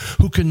Chinese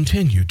who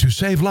continue to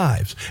save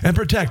lives and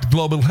protect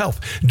global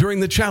health during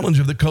the challenge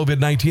of the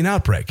COVID-19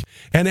 outbreak,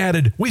 and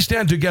added, "We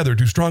stand together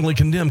to strongly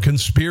condemn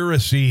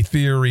conspiracy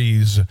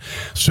theories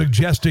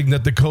suggesting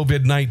that the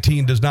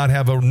COVID-19 does not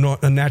have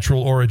a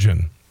natural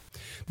origin."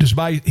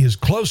 Despite his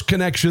close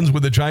connections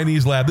with the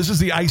Chinese lab, this is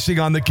the icing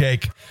on the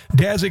cake.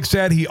 Daszak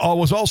said he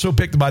was also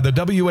picked by the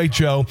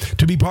WHO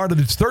to be part of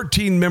its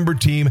 13-member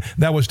team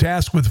that was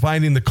tasked with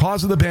finding the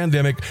cause of the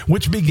pandemic,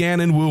 which began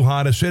in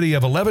Wuhan, a city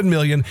of 11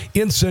 million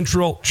in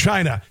central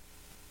China.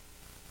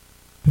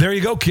 There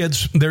you go,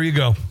 kids. There you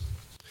go.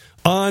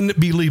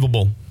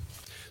 Unbelievable.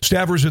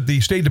 Staffers at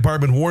the State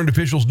Department warned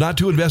officials not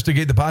to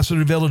investigate the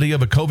possibility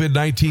of a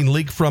COVID-19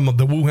 leak from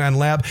the Wuhan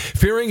lab,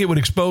 fearing it would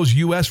expose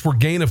U.S. for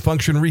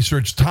gain-of-function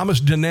research.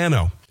 Thomas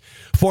DiNanno,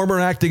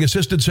 former acting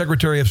assistant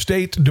secretary of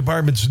State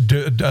Department's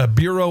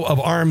Bureau of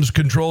Arms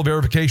Control,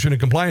 Verification, and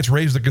Compliance,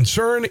 raised the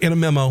concern in a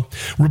memo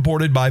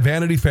reported by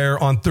Vanity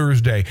Fair on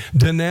Thursday.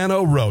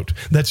 DiNanno wrote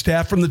that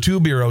staff from the two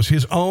bureaus,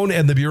 his own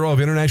and the Bureau of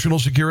International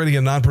Security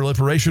and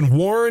Nonproliferation,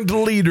 warned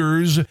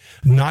leaders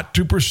not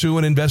to pursue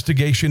an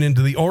investigation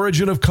into the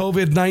origin of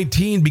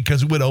COVID-19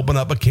 because it would open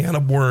up a can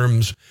of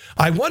worms.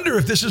 I wonder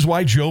if this is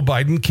why Joe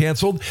Biden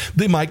canceled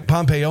the Mike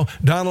Pompeo,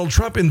 Donald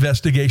Trump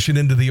investigation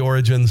into the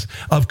origins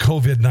of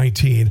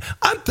COVID-19.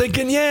 I'm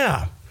thinking,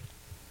 yeah.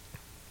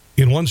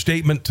 In one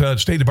statement,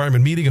 State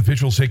Department meeting,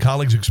 officials say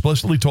colleagues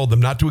explicitly told them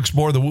not to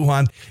explore the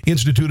Wuhan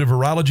Institute of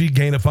Virology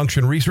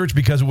gain-of-function research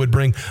because it would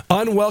bring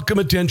unwelcome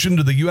attention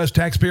to the U.S.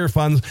 taxpayer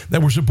funds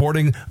that were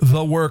supporting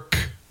the work.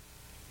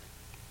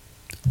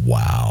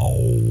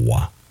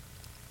 Wow.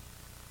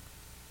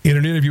 In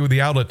an interview with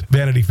the outlet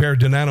Vanity Fair,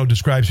 DiNanno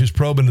describes his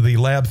probe into the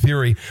lab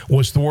theory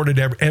was thwarted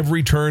at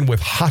every turn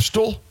with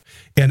hostile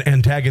and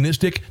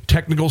antagonistic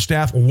technical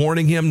staff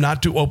warning him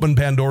not to open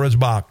Pandora's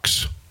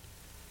box.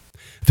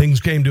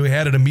 Things came to a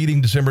head at a meeting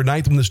December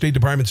 9th when the State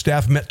Department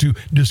staff met to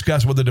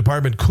discuss what the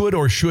department could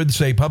or should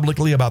say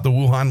publicly about the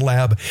Wuhan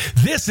lab.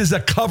 This is a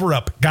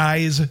cover-up,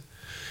 guys.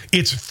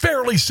 It's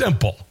fairly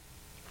simple.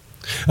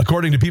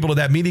 According to people at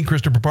that meeting,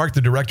 Christopher Park,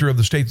 the director of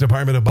the State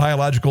Department of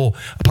Biological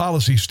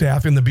Policy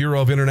staff in the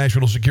Bureau of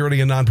International Security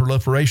and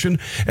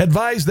Nonproliferation,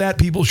 advised that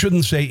people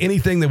shouldn't say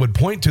anything that would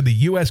point to the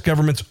U.S.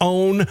 government's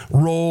own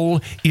role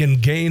in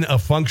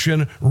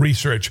gain-of-function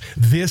research.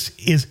 This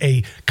is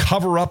a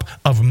cover-up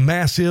of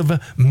massive,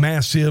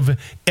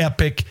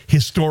 epic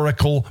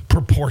historical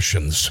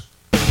proportions.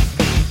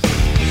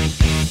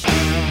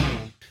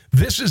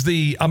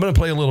 I'm going to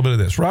play a little bit of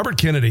this. Robert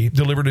Kennedy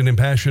delivered an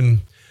impassioned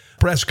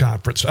press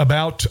conference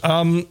about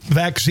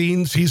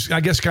vaccines. He's,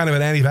 I guess, kind of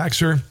an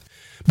anti-vaxxer.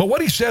 But what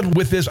he said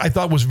with this, I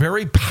thought, was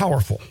very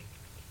powerful.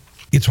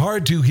 It's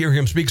hard to hear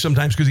him speak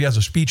sometimes because he has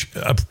a speech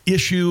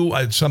issue,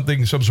 some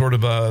sort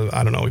of,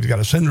 I don't know, he's got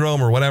a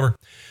syndrome or whatever.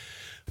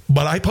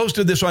 But I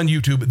posted this on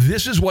YouTube.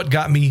 This is what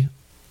got me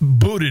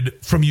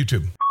booted from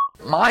YouTube.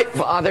 My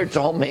father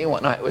told me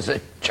when I was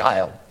a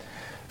child,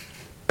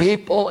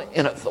 people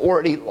in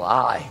authority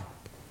lie.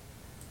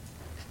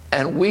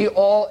 And we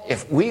all,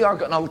 if we are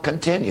going to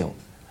continue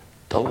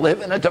to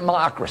live in a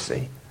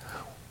democracy,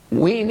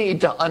 we need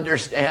to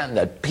understand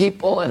that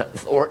people in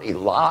authority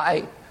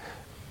lie.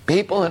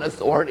 People in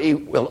authority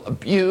will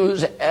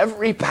abuse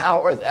every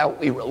power that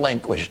we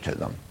relinquish to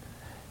them.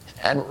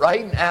 And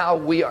right now,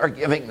 we are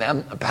giving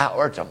them the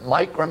power to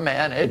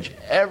micromanage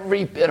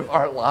every bit of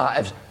our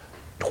lives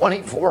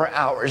 24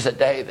 hours a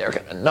day. They're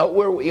going to know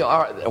where we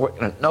are. They're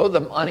going to know the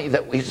money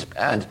that we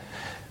spend.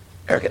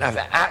 They're going to have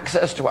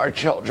access to our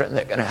children.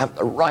 They're going to have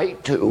the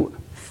right to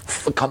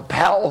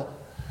compel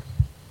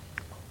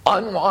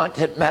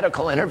unwanted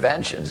medical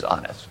interventions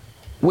on us.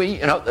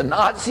 The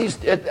Nazis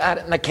did that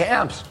in the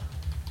camps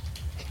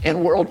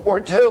in World War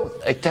II.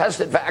 They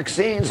tested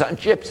vaccines on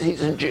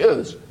gypsies and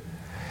Jews.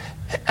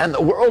 And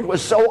the world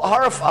was so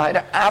horrified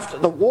after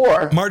the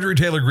war. Marjorie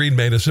Taylor Greene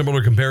made a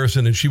similar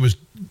comparison, and she was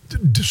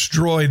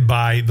destroyed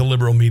by the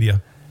liberal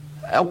media.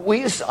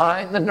 We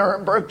signed the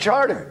Nuremberg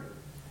Charter.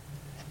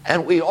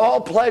 And we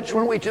all pledge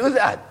when we do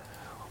that,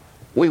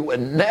 we would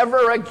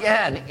never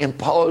again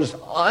impose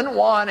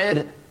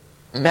unwanted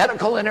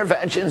medical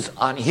interventions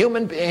on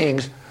human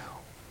beings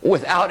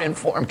without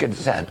informed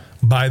consent.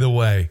 By the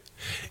way,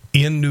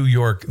 in New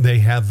York, they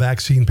have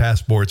vaccine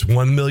passports.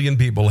 1 million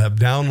people have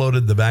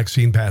downloaded the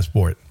vaccine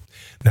passport.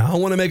 Now, I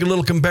want to make a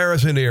little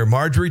comparison here.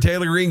 Marjorie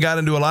Taylor Greene got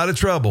into a lot of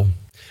trouble.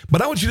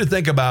 But I want you to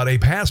think about a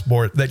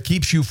passport that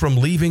keeps you from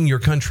leaving your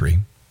country.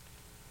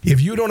 If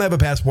you don't have a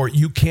passport,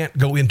 you can't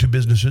go into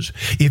businesses.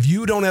 If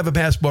you don't have a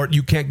passport,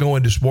 you can't go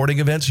into sporting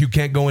events. You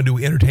can't go into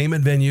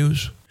entertainment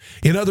venues.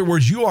 In other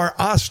words, you are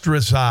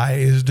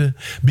ostracized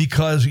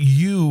because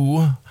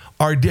you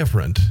are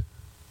different.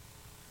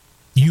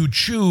 You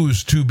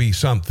choose to be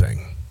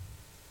something,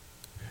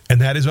 and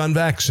that is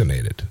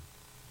unvaccinated.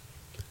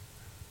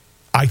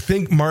 I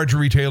think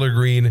Marjorie Taylor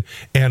Greene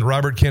and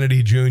Robert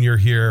Kennedy Jr.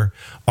 here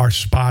are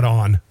spot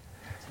on.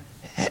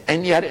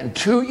 And yet in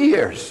 2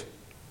 years,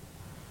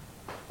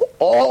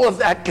 all of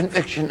that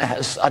conviction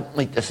has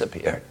suddenly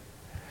disappeared.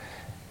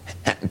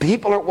 And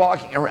people are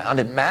walking around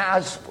in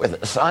masks where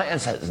the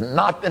science has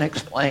not been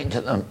explained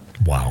to them.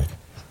 Wow.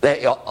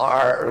 They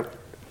are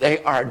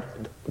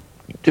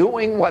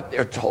doing what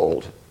they're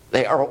told.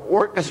 They are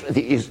orchestrating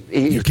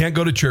these. You can't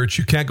go to church.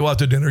 You can't go out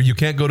to dinner. You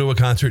can't go to a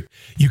concert.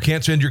 You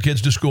can't send your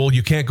kids to school.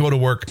 You can't go to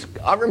work.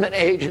 Government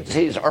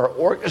agencies are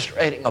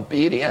orchestrating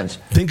obedience.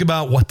 Think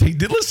about what they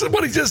did. Listen to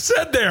what he just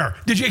said there.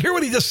 Did you hear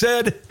what he just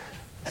said?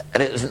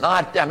 It is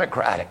not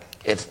democratic.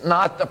 It's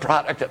not the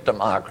product of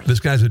democracy. This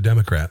guy's a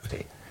Democrat.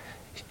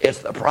 It's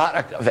the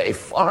product of a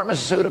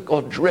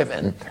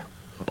pharmaceutical-driven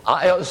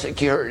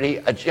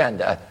biosecurity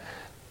agenda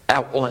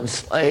that will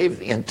enslave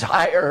the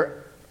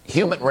entire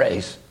human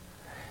race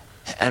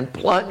and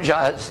plunge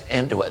us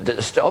into a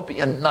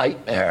dystopian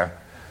nightmare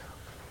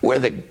where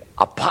the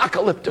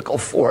apocalyptical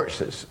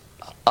forces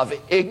of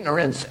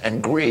ignorance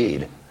and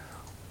greed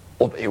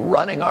will be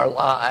running our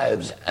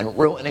lives and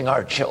ruining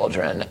our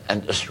children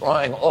and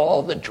destroying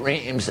all the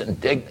dreams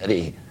and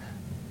dignity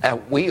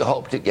that we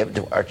hope to give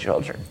to our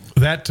children.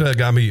 That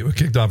got me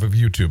kicked off of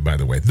YouTube, by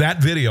the way.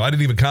 That video, I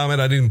didn't even comment.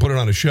 I didn't put it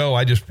on a show.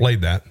 I just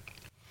played that.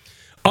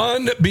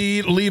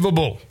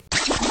 Unbelievable.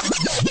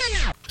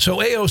 So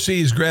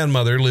AOC's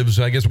grandmother lives,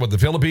 I guess, the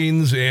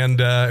Philippines, and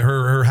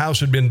her house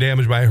had been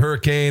damaged by a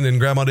hurricane, and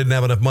grandma didn't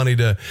have enough money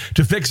to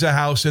fix the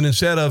house. And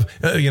instead of,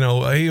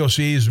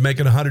 AOC's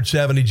making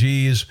 170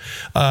 G's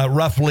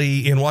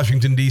roughly in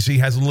Washington, D.C.,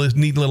 has a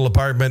neat little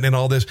apartment and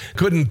all this,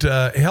 couldn't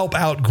help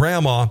out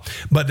grandma,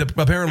 but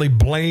apparently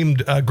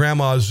blamed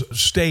grandma's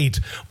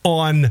state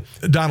on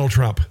Donald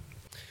Trump.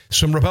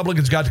 Some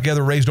Republicans got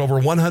together, raised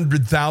over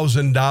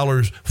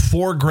 $100,000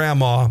 for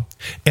grandma,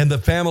 and the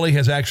family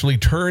has actually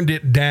turned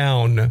it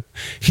down.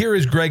 Here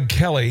is Greg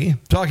Kelly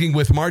talking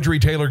with Marjorie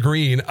Taylor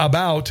Greene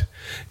about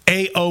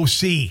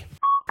AOC.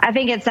 I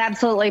think it's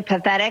absolutely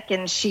pathetic,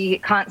 and she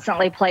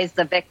constantly plays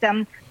the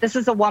victim. This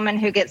is a woman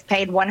who gets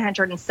paid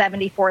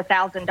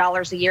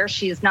 $174,000 a year.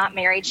 She is not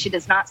married. She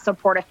does not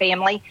support a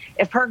family.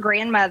 If her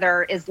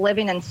grandmother is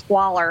living in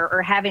squalor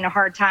or having a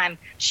hard time,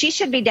 she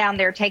should be down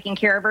there taking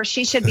care of her.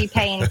 She should be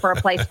paying for a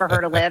place for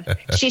her to live.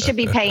 She should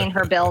be paying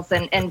her bills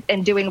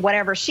and doing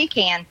whatever she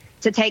can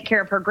to take care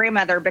of her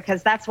grandmother,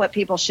 because that's what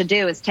people should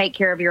do, is take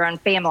care of your own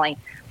family.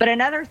 But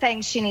another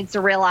thing she needs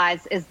to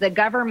realize is the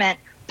government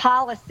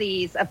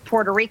policies of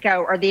Puerto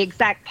Rico are the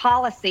exact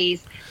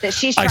policies that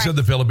she's trying. I said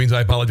the Philippines.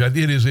 I apologize.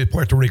 It is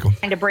Puerto Rico.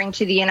 To bring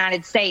to the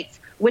United States,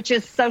 which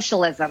is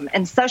socialism,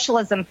 and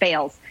socialism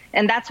fails.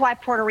 And that's why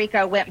Puerto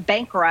Rico went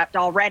bankrupt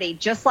already,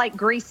 just like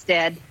Greece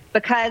did,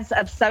 because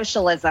of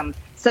socialism.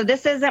 So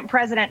this isn't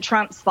President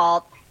Trump's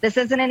fault. This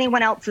isn't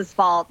anyone else's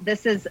fault.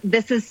 This is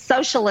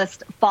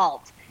socialist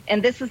fault.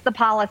 And this is the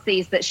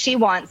policies that she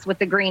wants with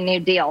the Green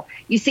New Deal.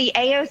 You see,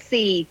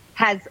 AOC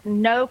has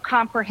no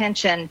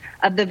comprehension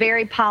of the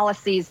very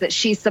policies that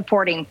she's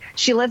supporting.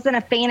 She lives in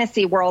a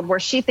fantasy world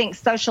where she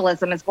thinks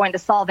socialism is going to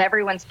solve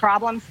everyone's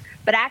problems.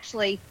 But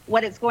actually,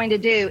 what it's going to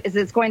do is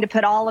it's going to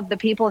put all of the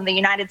people in the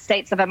United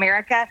States of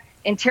America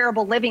in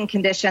terrible living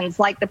conditions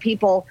like the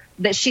people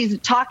that she's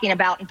talking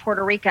about in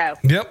Puerto Rico.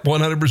 Yep,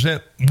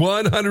 100%.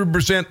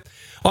 100%.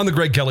 On the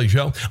Greg Kelly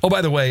Show. Oh,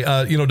 by the way,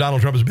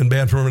 Donald Trump has been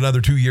banned for another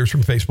 2 years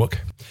from Facebook,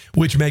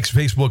 which makes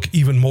Facebook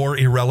even more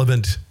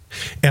irrelevant.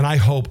 And I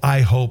hope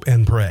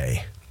and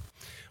pray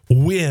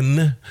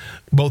when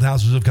both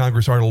houses of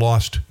Congress are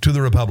lost to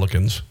the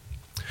Republicans,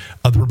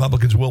 the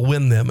Republicans will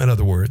win them, in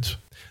other words,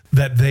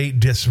 that they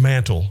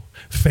dismantle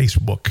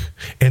Facebook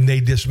and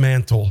they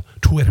dismantle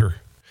Twitter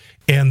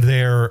and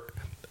their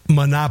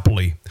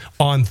monopoly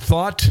on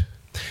thought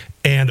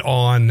and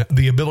on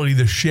the ability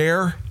to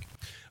share.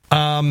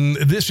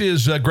 This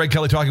is Greg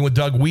Kelly talking with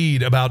Doug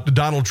Weed about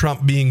Donald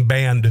Trump being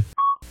banned.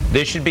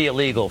 This should be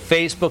illegal.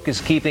 Facebook is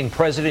keeping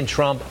President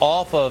Trump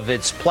off of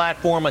its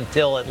platform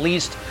until at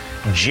least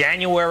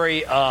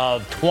January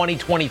of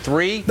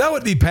 2023. That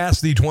would be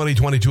past the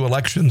 2022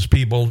 elections,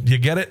 people. You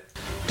get it?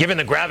 Given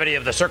the gravity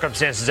of the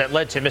circumstances that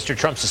led to Mr.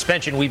 Trump's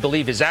suspension, we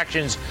believe his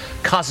actions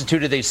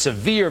constituted a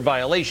severe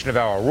violation of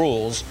our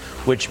rules,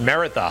 which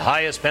merit the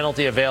highest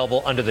penalty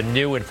available under the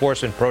new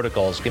enforcement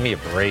protocols. Give me a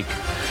break.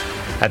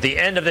 At the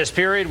end of this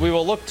period, we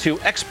will look to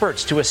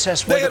experts to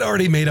assess whether... They had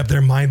already made up their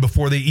mind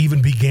before they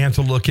even began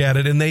to look at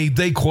it, and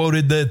they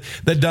quoted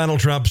that Donald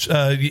Trump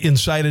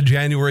incited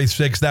January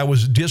 6th. That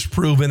was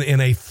disproven in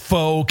a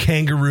faux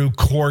kangaroo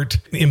court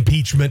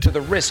impeachment.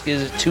 The risk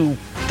is to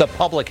the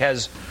public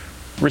has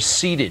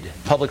receded.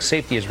 Public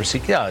safety has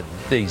receded.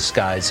 These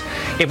guys.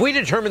 If we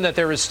determine that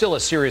there is still a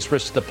serious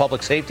risk to the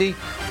public safety,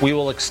 we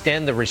will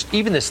extend the risk.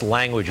 Even this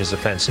language is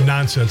offensive.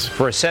 Nonsense.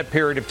 For a set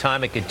period of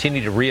time and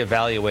continue to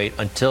reevaluate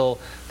until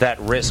that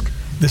risk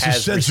This has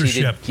is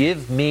censorship. receded.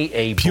 Give me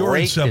a Pure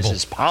break. and simple. This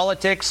is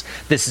politics.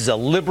 This is a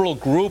liberal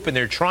group, and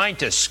they're trying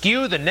to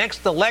skew the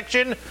next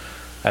election.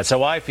 That's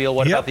how I feel.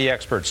 What about the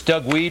experts?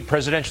 Doug Weed,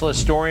 presidential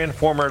historian,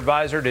 former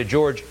advisor to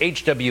George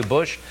H.W.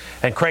 Bush,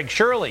 and Craig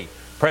Shirley,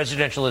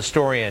 presidential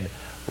historian,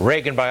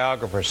 Reagan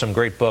biographer, some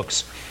great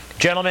books.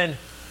 Gentlemen,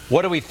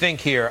 what do we think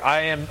here?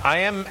 I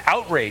am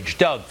outraged.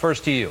 Doug,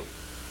 first to you.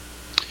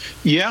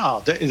 Yeah,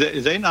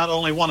 they not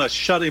only want to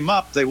shut him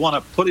up, they want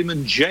to put him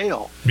in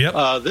jail.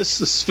 Yep.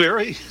 This is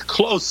very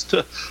close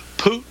to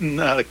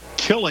Putin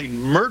killing,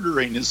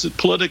 murdering his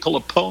political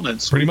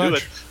opponents. Pretty we much. do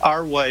it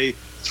our way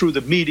through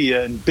the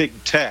media and big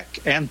tech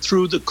and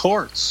through the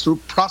courts, through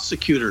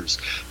prosecutors.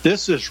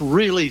 This is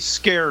really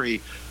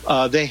scary.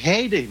 They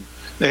hate him.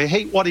 They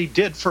hate what he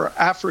did for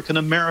African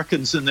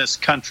Americans in this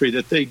country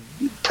that they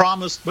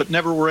promised but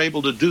never were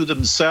able to do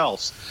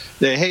themselves.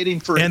 They hate him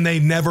for... And they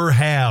never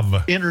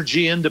have.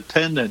 ...energy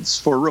independence,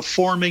 for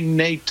reforming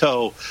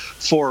NATO,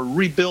 for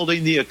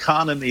rebuilding the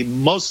economy.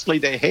 Mostly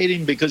they hate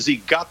him because he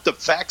got the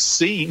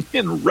vaccine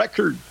in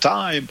record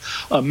time.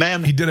 A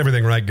man... He did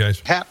everything right,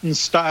 guys.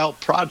 Manhattan-style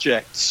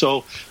project.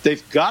 So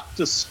they've got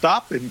to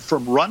stop him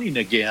from running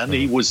again.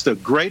 He was the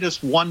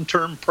greatest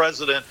one-term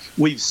president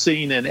we've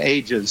seen in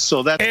ages.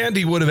 So that... And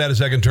he would have had a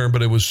second term,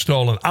 but it was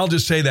stolen. I'll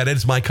just say that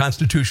it's my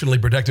constitutionally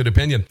protected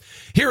opinion.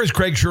 Here is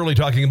Craig Shirley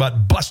talking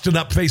about busting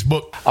up Facebook.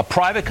 A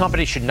private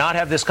company should not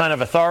have this kind of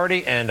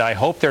authority, and I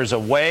hope there's a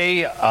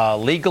way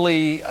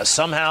legally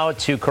somehow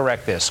to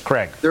correct this.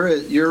 Craig. There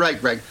is. You're right,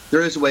 Greg.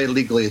 There is a way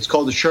legally. It's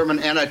called the Sherman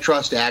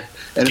Antitrust Act,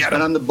 and it's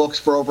been on the books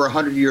for over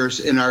 100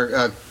 years in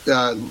our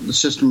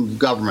system of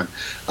government.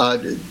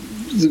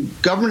 The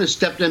government has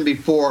stepped in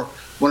before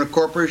when a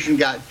corporation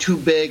got too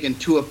big and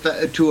too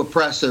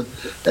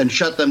oppressive and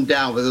shut them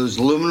down, whether it was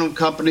aluminum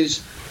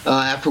companies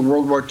after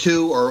World War II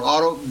or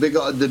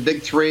the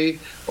big three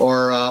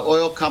or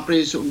oil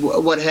companies,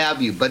 what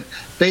have you. But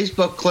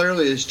Facebook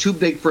clearly is too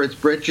big for its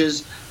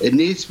britches. It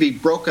needs to be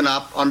broken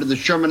up under the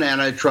Sherman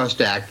Antitrust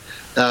Act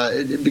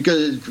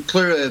because it's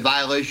clearly a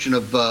violation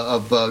of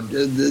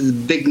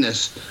the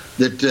bigness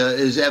that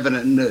is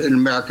evident in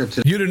America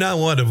today. You do not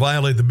want to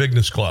violate the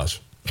bigness clause.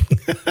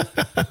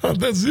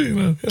 That's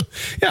it.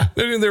 Yeah,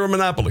 they're a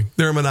monopoly.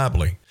 They're a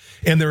monopoly.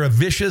 And they're a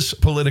vicious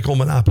political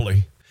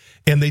monopoly.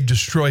 And they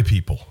destroy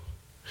people.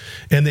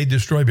 I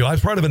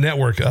was part of a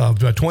network of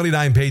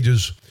 29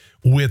 pages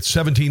with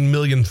 17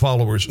 million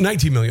followers,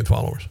 19 million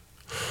followers.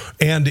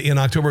 And in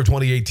October of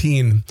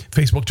 2018,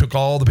 Facebook took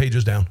all the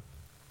pages down.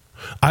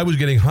 I was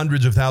getting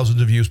hundreds of thousands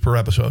of views per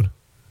episode.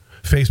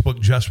 Facebook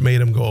just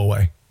made them go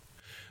away.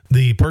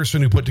 The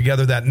person who put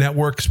together that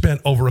network spent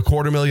over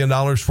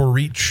 $250,000 for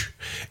reach,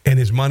 and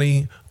his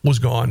money was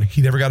gone.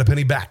 He never got a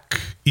penny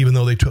back, even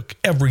though they took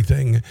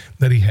everything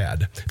that he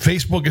had.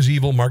 Facebook is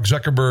evil. Mark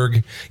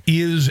Zuckerberg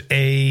is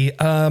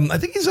I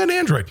think he's an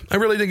android. I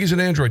really think he's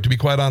an android, to be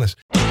quite honest.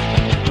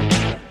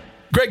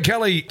 Greg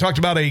Kelly talked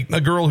about a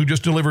girl who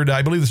just delivered,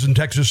 I believe this is in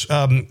Texas,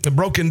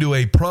 broke into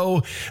a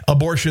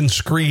pro-abortion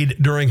screed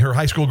during her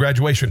high school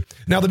graduation.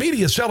 Now, the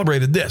media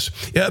celebrated this.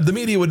 The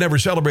media would never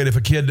celebrate if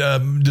a kid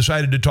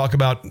decided to talk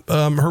about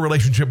her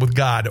relationship with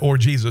God or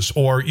Jesus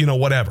or,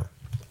 whatever.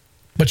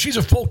 But she's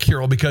a folk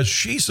hero because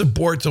she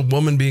supports a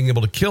woman being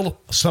able to kill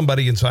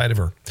somebody inside of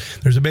her.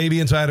 There's a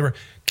baby inside of her.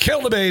 Kill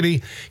the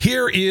baby.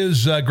 Here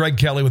is Greg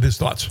Kelly with his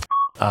thoughts.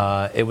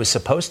 It was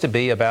supposed to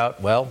be about,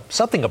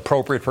 something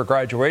appropriate for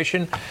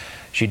graduation.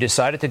 She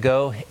decided to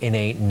go in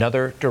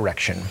another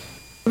direction.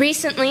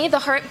 Recently, the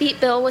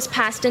heartbeat bill was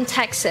passed in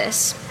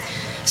Texas.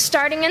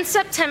 Starting in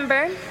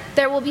September,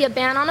 there will be a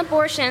ban on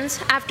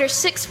abortions after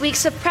 6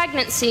 weeks of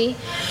pregnancy,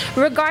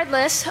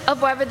 regardless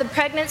of whether the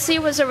pregnancy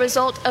was a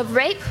result of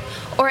rape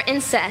or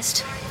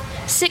incest.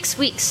 6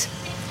 weeks.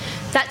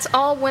 That's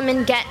all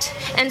women get.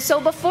 And so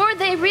before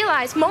they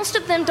realize, most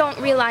of them don't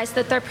realize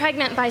that they're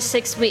pregnant by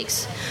 6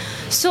 weeks.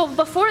 So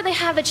before they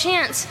have a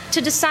chance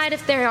to decide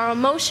if they are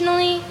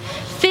emotionally,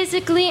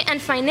 physically,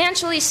 and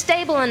financially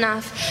stable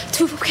enough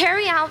to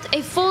carry out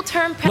a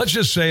full-term Let's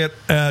just say it,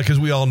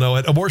 because we all know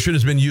it. Abortion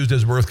has been used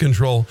as birth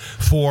control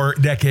for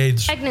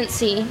decades.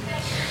 Pregnancy.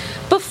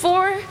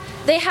 Before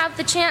they have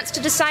the chance to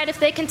decide if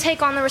they can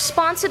take on the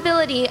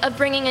responsibility of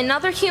bringing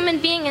another human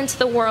being into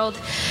the world,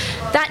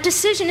 that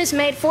decision is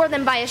made for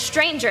them by a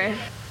stranger.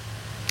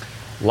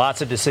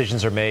 Lots of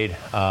decisions are made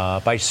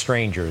by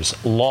strangers.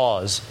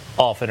 Laws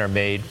often are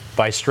made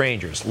by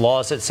strangers.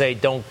 Laws that say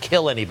don't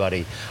kill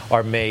anybody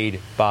are made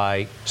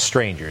by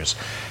strangers.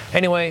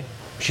 Anyway,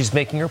 she's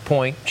making her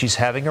point. She's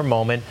having her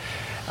moment.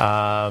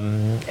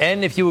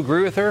 And if you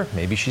agree with her,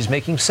 maybe she's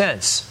making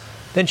sense.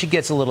 Then she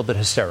gets a little bit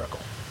hysterical.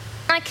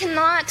 I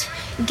cannot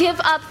give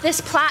up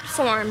this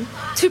platform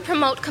to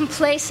promote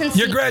complacency.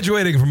 You're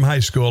graduating from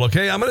high school,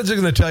 okay? I'm just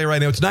going to tell you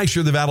right now, it's nice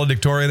you're the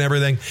valedictorian and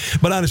everything,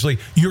 but honestly,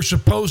 you're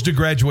supposed to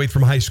graduate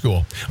from high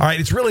school, all right?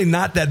 It's really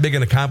not that big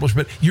an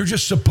accomplishment. You're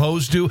just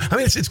supposed to. I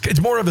mean, it's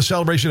more of a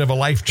celebration of a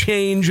life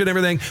change and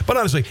everything, but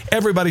honestly,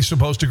 everybody's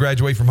supposed to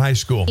graduate from high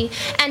school.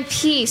 And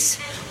peace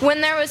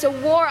when there was a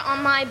war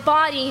on my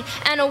body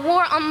and a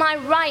war on my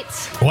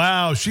rights.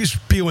 Wow, she's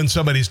spewing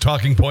somebody's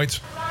talking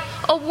points.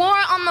 A war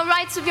on the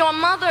rights of your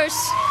mothers.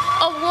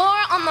 A war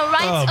on the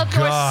rights of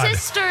God. your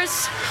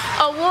sisters.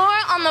 A war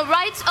on the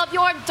rights of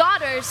your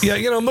daughters.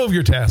 Yeah, move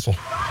your tassel.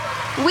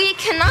 We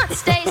cannot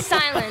stay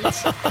silent.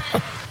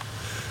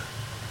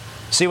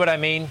 See what I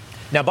mean?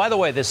 Now, by the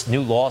way, this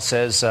new law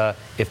says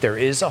if there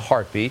is a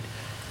heartbeat,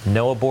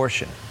 no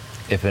abortion.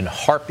 If a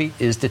heartbeat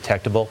is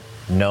detectable,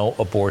 no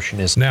abortion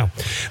is. Now,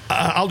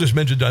 I'll just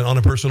mention on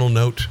a personal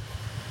note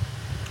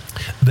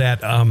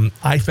that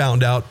I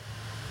found out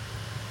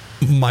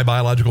my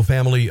biological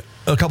family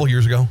a couple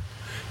years ago,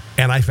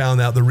 and I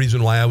found out the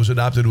reason why I was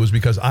adopted was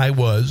because I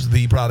was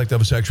the product of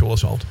a sexual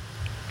assault.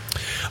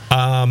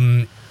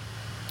 Well,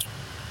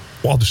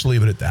 I'll just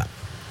leave it at that.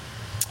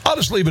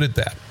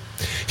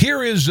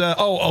 Here is,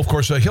 of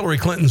course, Hillary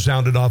Clinton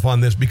sounded off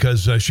on this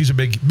because she's a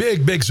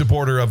big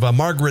supporter of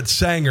Margaret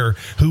Sanger,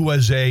 who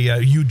was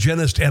a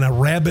eugenist and a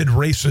rabid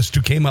racist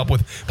who came up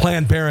with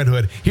Planned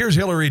Parenthood. Here's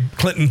Hillary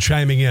Clinton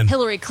chiming in.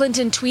 Hillary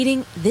Clinton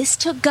tweeting, "This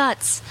took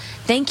guts.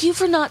 Thank you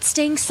for not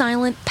staying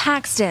silent,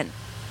 Paxton."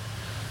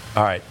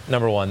 All right,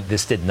 number one,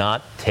 this did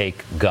not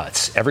take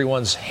guts.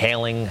 Everyone's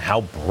hailing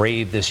how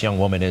brave this young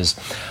woman is.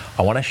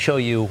 I want to show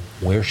you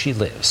where she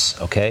lives,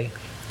 okay?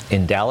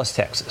 In Dallas,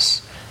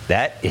 Texas.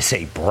 That is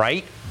a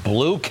bright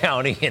blue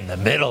county in the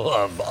middle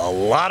of a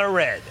lot of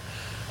red.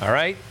 All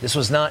right?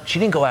 She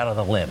didn't go out on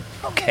a limb,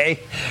 okay?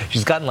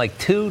 She's gotten like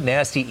 2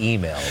 nasty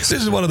emails.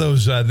 This is one of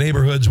those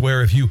neighborhoods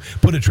where if you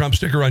put a Trump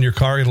sticker on your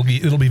car, it'll be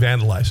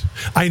vandalized.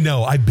 I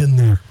know, I've been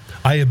there.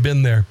 I have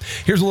been there.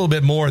 Here's a little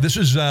bit more. This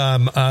is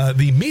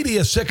the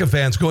media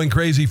sycophants going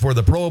crazy for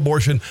the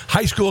pro-abortion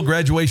high school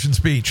graduation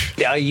speech.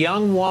 A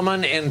young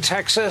woman in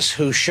Texas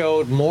who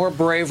showed more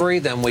bravery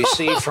than we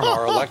see from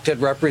our elected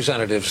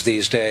representatives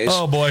these days.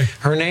 Oh, boy.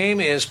 Her name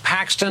is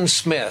Paxton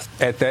Smith.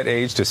 At that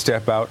age, to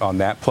step out on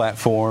that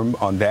platform,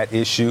 on that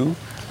issue.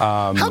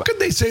 How could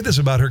they say this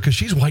about her? Because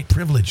she's white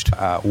privileged.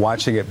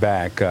 Watching it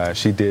back,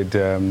 she did...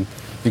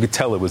 you could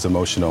tell it was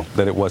emotional,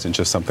 that it wasn't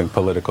just something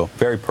political,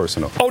 very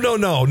personal. Oh,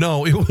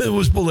 no. It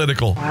was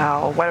political.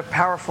 Wow, what a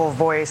powerful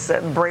voice,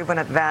 brave one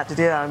at that.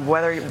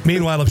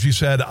 Meanwhile, she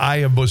said,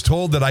 I was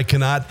told that I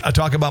cannot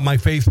talk about my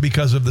faith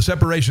because of the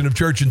separation of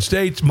church and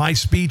state. My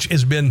speech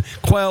has been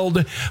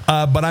quelled,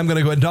 but I'm going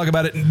to go ahead and talk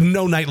about it.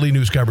 No nightly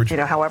news coverage.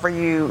 However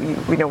you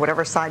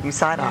whatever side you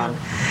side on,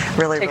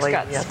 really,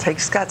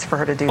 takes guts for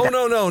her to do that.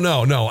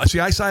 Oh, no. See,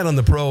 I side on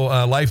the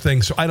pro-life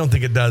thing, so I don't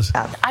think it does.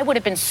 I would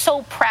have been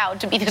so proud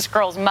to be this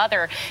girl's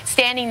mother,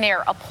 standing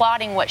there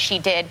applauding what she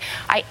did.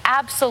 I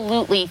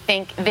absolutely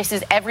think this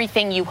is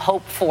everything you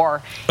hope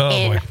for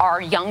in our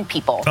young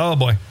people. Oh,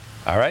 boy.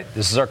 All right,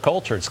 this is our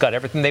culture. It's got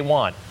everything they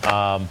want.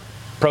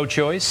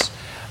 Pro-choice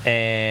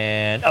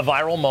and a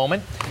viral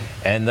moment.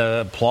 And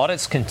the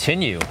plaudits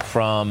continue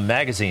from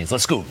magazines.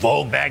 Let's go.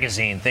 Vogue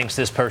magazine thinks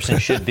this person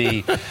should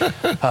be,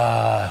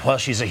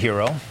 she's a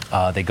hero.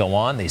 They go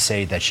on. They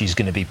say that she's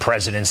going to be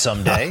president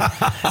someday.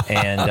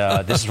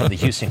 And this is from the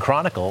Houston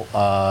Chronicle.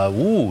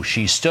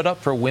 She stood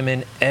up for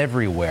women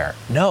everywhere.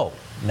 No,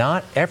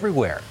 not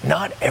everywhere.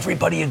 Not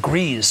everybody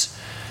agrees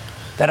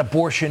that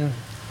abortion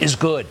is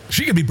good.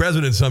 She could be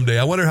president someday.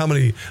 I wonder how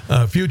many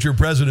future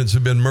presidents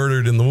have been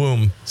murdered in the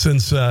womb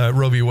since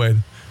Roe v. Wade.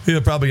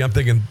 Probably, I'm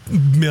thinking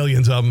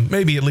millions of them,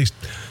 maybe at least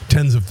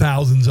tens of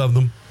thousands of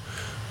them.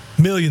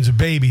 Millions of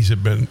babies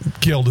have been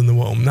killed in the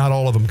womb. Not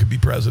all of them could be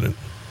president.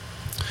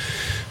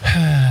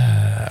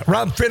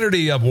 Rob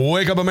Finnerty of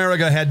Wake Up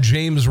America had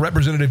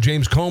Representative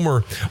James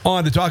Comer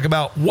on to talk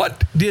about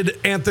what did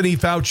Anthony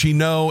Fauci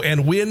know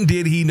and when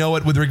did he know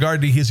it with regard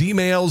to his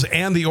emails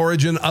and the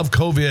origin of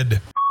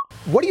COVID.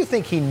 What do you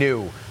think he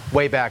knew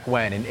way back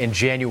when, in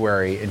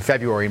January, in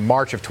February,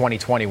 March of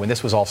 2020, when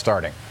this was all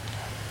starting?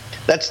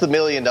 That's the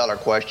million-dollar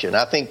question.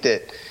 I think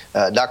that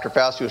Dr.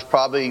 Fauci was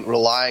probably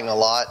relying a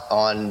lot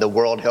on the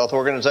World Health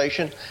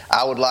Organization.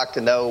 I would like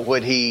to know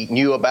what he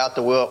knew about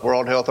the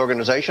World Health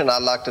Organization.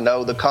 I'd like to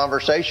know the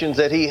conversations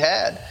that he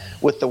had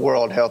with the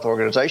World Health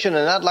Organization,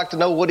 and I'd like to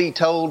know what he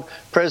told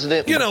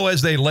President...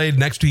 as they laid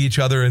next to each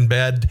other in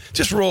bed,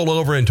 just roll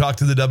over and talk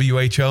to the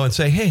WHO and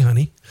say, hey,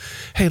 honey,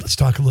 let's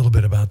talk a little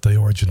bit about the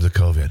origins of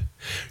COVID.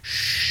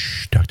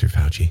 Shh, Dr.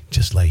 Fauci,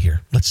 just lay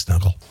here. Let's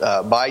snuggle.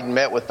 Biden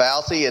met with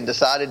Fauci and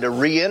decided to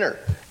re-enter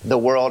the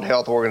World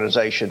Health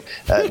Organization.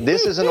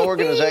 This is an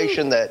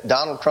organization that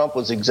Donald Trump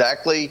was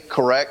exactly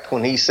correct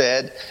when he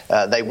said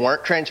they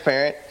weren't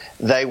transparent.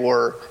 They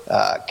were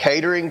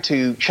catering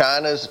to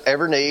China's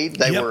every need.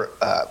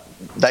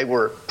 They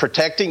were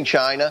protecting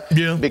China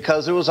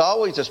because there was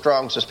always a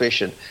strong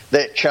suspicion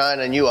that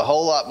China knew a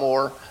whole lot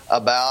more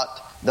about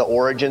the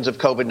origins of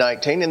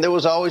COVID-19, and there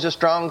was always a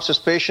strong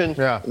suspicion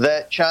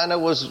that China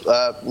was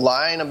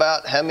lying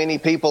about how many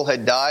people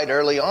had died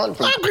early on.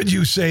 How could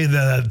you say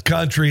that a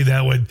country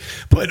that would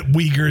put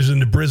Uyghurs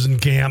into prison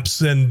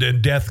camps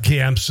and death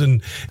camps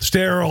and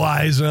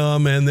sterilize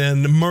them and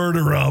then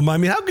murder them? I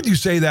mean, how could you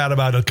say that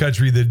about a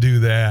country that do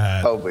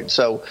that? COVID.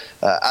 So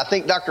I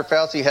think Dr.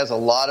 Fauci has a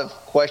lot of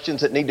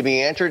questions that need to be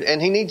answered, and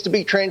he needs to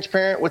be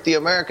transparent with the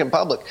American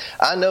public.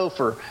 I know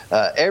for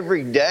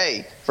every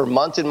day, for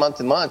months and months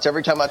and months,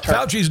 every time I turn...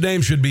 Fauci's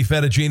name should be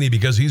Fettuccine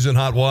because he's in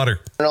hot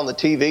water. Turn on the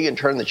TV and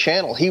turn the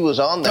channel. He was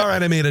on there. All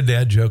right, I made a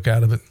dad joke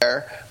out of it.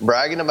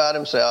 Bragging about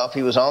himself.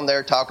 He was on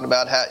there talking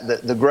about how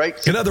the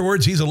great... In other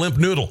words, he's a limp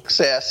noodle.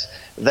 ...success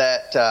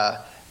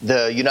that...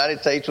 the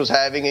United States was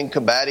having in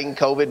combating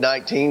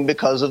COVID-19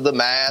 because of the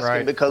mask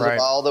and because of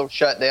all the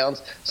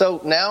shutdowns. So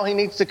now he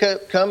needs to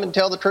come and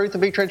tell the truth and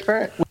be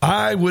transparent.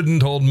 I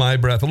wouldn't hold my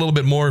breath. A little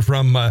bit more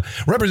from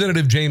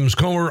Representative James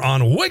Comer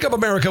on Wake Up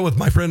America with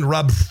my friend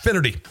Rob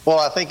Finnerty. Well,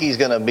 I think he's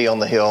going to be on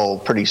the Hill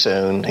pretty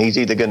soon. He's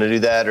either going to do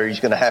that or he's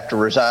going to have to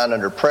resign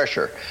under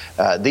pressure.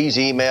 These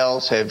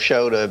emails have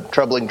showed a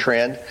troubling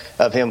trend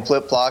of him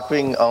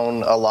flip-flopping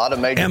on a lot of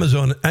major...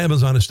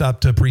 Amazon has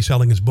stopped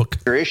pre-selling his book.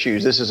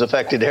 ...issues. This has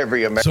affected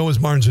every American. So is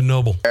Barnes &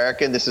 Noble.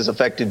 This has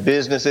affected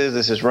businesses.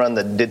 This has run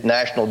the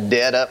national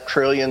debt up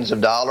trillions of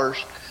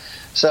dollars.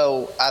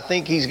 So I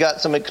think he's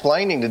got some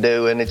explaining to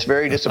do, and it's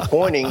very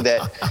disappointing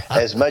that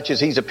as much as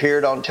he's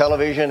appeared on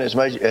television,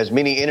 as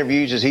many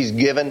interviews as he's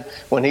given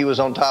when he was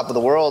on top of the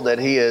world, that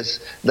he is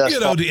thus to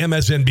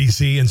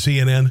MSNBC and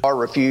CNN or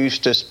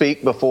refused to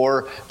speak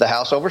before the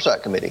House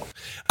Oversight Committee.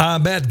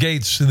 Matt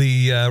Gaetz,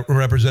 the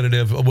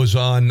representative, was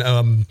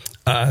on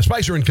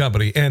Spicer and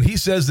Company, and he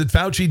says that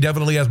Fauci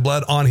definitely has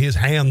blood on his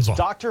hands.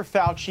 Dr.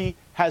 Fauci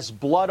has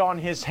blood on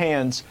his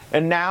hands,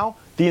 and now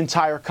the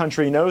entire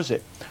country knows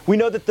it. We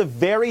know that the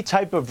very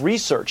type of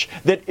research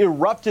that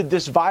erupted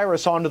this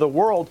virus onto the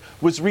world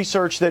was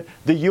research that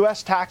the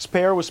U.S.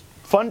 taxpayer was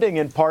funding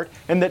in part,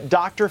 and that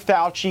Dr.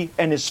 Fauci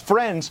and his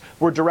friends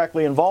were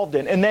directly involved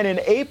in. And then in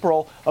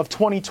April of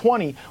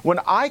 2020, when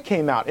I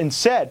came out and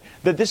said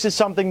that this is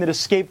something that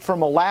escaped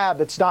from a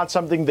lab, it's not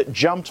something that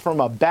jumped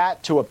from a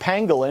bat to a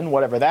pangolin,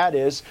 whatever that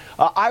is,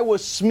 I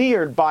was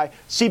smeared by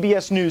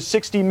CBS News,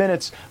 60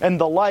 Minutes, and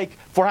the like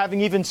for having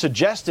even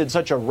suggested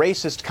such a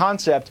racist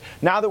concept.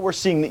 Now that we're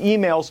seeing the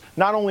emails,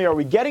 not only are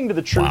we getting to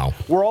the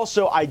truth, we're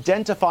also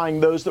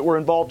identifying those that were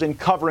involved in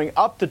covering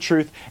up the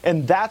truth,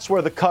 and that's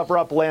where the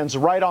cover-up lands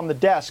right on the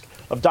desk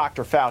of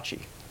Dr. Fauci.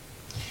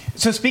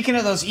 So speaking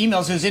of those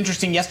emails, it was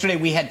interesting. Yesterday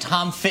we had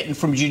Tom Fitton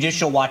from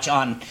Judicial Watch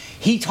on.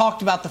 He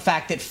talked about the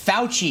fact that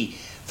Fauci,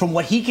 from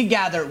what he could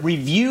gather,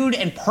 reviewed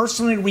and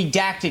personally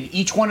redacted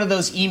each one of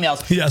those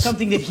emails,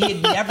 something that he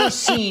had never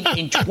seen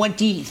in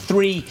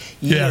 23 years.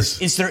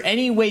 Yes. Is there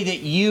any way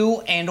that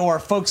you and or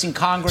folks in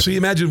Congress... So you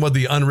imagine what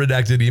the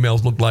unredacted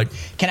emails look like.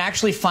 ...can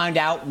actually find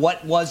out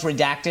what was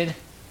redacted?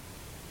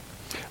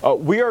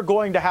 We are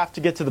going to have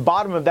to get to the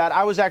bottom of that.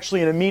 I was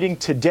actually in a meeting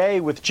today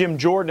with Jim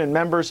Jordan and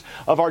members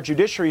of our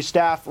judiciary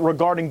staff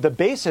regarding the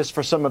basis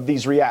for some of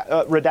these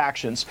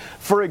redactions.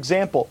 For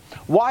example,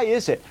 why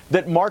is it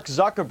that Mark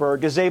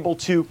Zuckerberg is able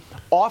to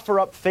offer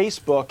up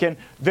Facebook and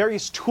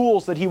various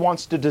tools that he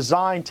wants to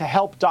design to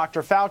help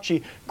Dr.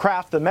 Fauci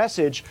craft the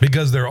message?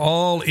 Because they're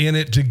all in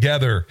it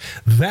together.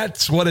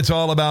 That's what it's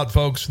all about,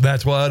 folks.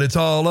 That's what it's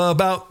all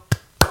about.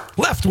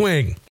 Left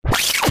wing.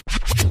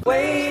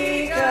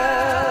 Wake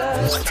up.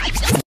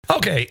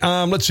 Okay,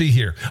 let's see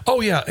here.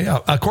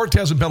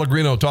 Cortez and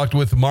Pellegrino talked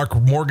with Mark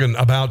Morgan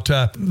about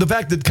the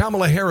fact that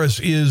Kamala Harris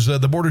is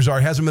the border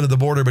czar, hasn't been at the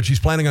border, but she's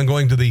planning on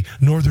going to the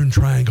Northern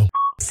Triangle.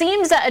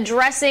 Seems that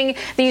addressing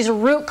these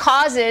root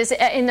causes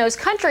in those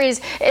countries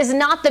is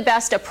not the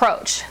best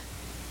approach.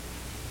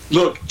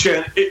 Look,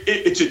 Jen,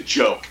 it's a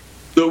joke.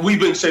 We've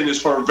been saying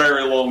this for a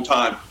very long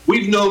time.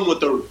 We've known what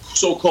the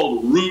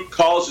so-called root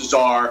causes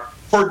are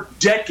for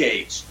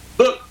decades.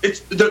 Look, it's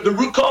the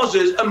root cause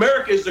is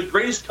America is the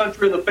greatest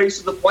country on the face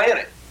of the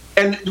planet.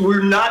 And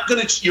we're not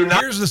going to...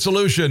 Here's the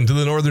solution to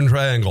the Northern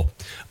Triangle.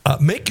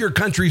 Make your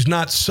countries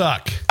not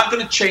suck. Not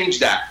going to change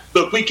that.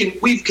 Look,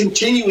 we've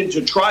continued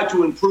to try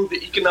to improve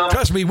the economic...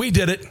 Trust me, we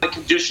did it.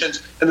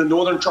 ...conditions in the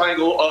Northern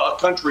Triangle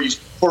countries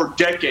for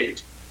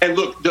decades. And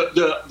look,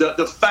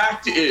 the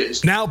fact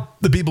is... Now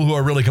the people who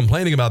are really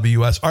complaining about the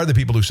U.S. are the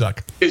people who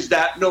suck. ...is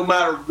that no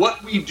matter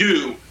what we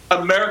do,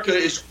 America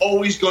is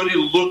always going to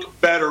look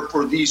better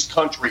for these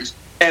countries.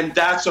 And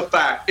that's a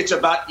fact. It's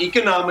about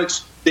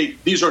economics.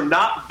 These are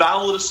not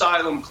valid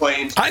asylum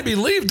claims. I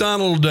believe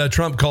Donald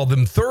Trump called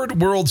them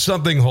third world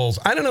something holes.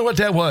 I don't know what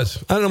that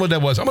was. I'm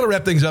going to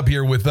wrap things up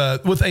here with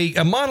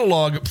a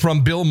monologue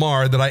from Bill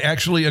Maher that I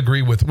actually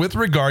agree with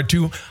regard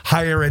to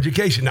higher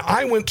education. Now,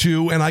 I went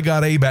to and I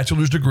got a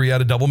bachelor's degree at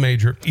a double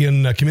major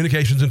in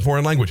communications and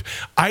foreign language.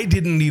 I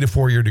didn't need a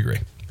 4-year degree.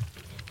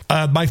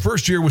 My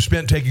first year was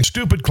spent taking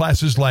stupid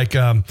classes like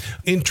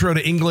Intro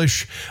to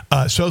English,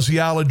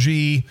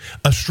 Sociology,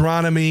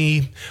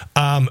 Astronomy,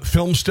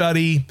 Film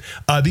Study.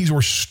 These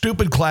were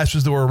stupid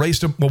classes that were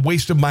a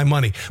waste of my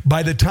money.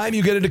 By the time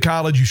you get into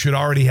college, you should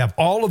already have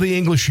all of the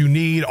English you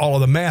need, all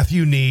of the math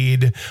you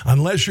need,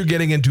 unless you're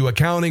getting into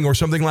accounting or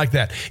something like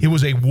that. It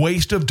was a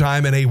waste of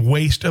time and a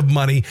waste of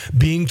money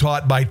being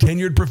taught by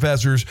tenured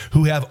professors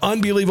who have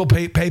unbelievable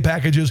pay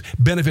packages,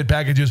 benefit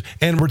packages,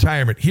 and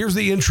retirement. Here's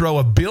the intro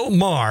of Bill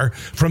Maher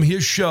from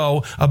his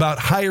show about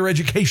higher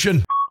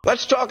education.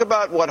 Let's talk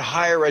about what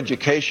higher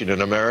education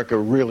in America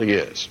really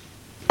is.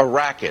 A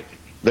racket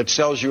that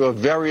sells you a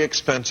very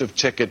expensive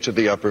ticket to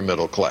the upper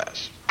middle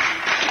class.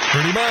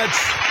 Pretty much.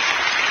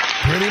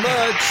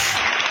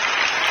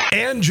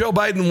 And Joe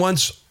Biden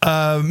wants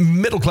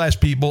middle-class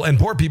people and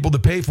poor people to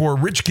pay for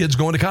rich kids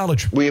going to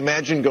college. We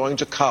imagine going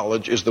to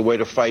college is the way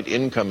to fight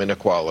income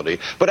inequality,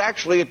 but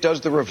actually it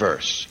does the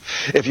reverse.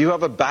 If you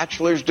have a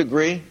bachelor's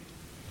degree,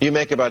 you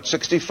make about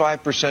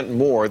 65%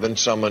 more than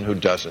someone who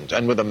doesn't.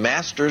 And with a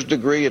master's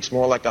degree, it's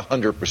more like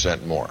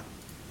 100% more.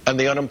 And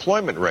the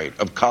unemployment rate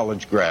of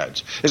college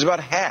grads is about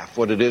half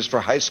what it is for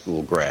high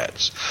school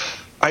grads.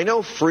 I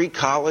know free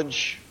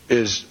college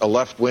is a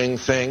left-wing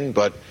thing,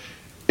 but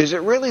is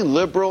it really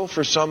liberal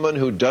for someone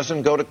who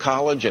doesn't go to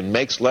college and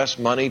makes less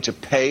money to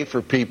pay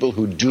for people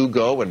who do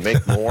go and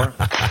make more?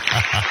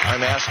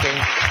 I'm asking.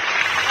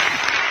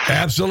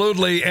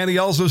 Absolutely. And he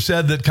also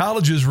said that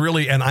colleges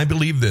really, and I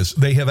believe this,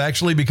 they have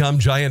actually become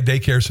giant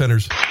daycare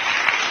centers.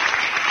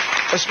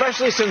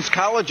 Especially since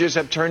colleges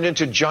have turned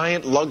into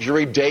giant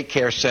luxury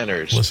daycare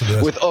centers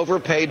with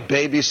overpaid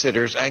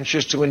babysitters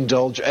anxious to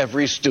indulge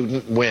every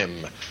student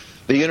whim.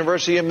 The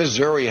University of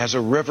Missouri has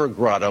a river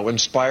grotto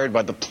inspired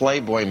by the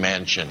Playboy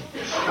Mansion.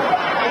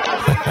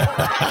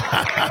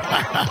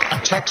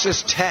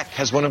 Texas Tech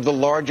has one of the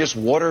largest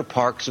water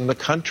parks in the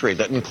country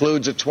that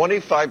includes a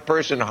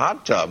 25-person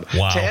hot tub,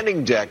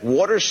 tanning deck,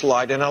 water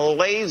slide, and a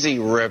lazy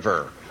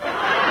river.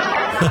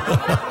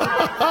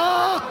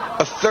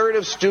 A third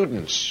of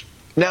students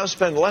now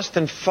spend less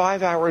than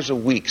 5 hours a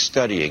week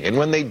studying, and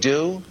when they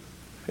do,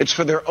 it's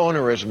for their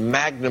onerous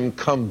magnum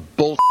cum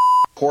bull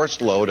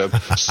course load of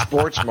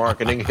sports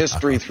marketing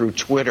history through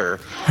Twitter.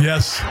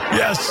 Yes.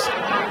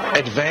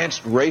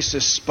 Advanced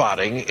racist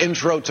spotting,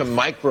 intro to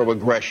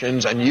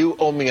microaggressions, and you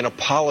owe me an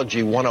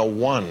apology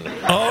 101.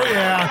 Oh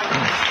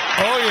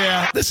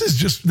yeah. This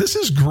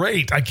is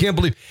great. I can't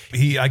believe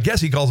I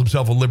guess he calls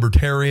himself a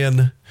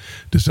libertarian.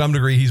 To some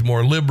degree, he's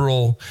more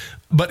liberal.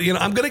 But,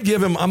 I'm going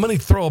to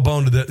throw a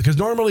bone to that, because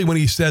normally when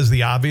he says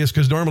the obvious,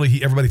 because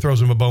normally everybody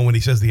throws him a bone when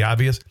he says the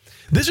obvious.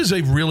 This is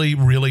a really,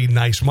 really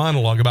nice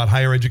monologue about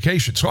higher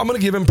education. So I'm going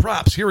to give him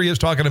props. Here he is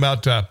talking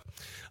about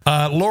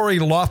Lori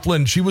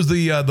Loughlin. She was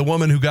the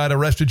woman who got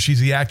arrested. She's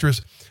the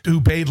actress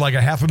who paid like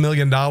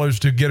 $500,000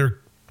 to get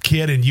her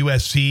kid in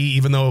USC,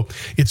 even though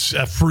it's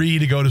free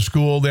to go to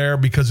school there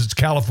because it's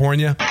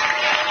California.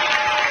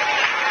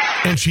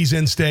 And she's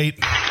in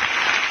state.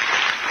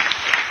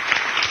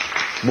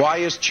 Why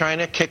is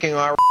China kicking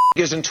our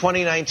Because in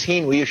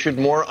 2019, we issued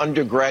more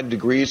undergrad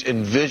degrees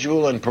in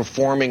visual and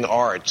performing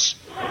arts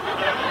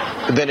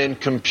than in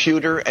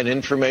computer and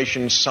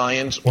information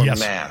science or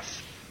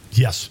math.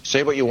 Yes.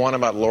 Say what you want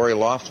about Lori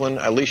Loughlin.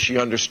 At least she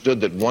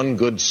understood that one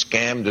good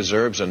scam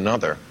deserves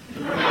another.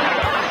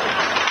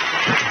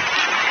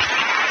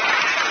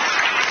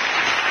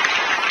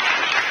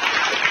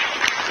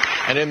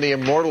 And in the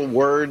immortal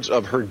words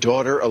of her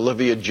daughter,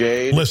 Olivia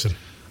Jade. Listen.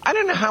 I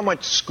don't know how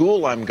much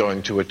school I'm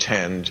going to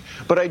attend,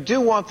 but I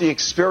do want the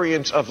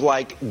experience of,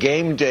 like,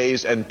 game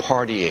days and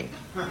partying.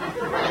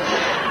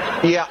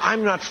 Yeah,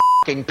 I'm not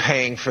f***ing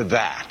paying for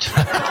that.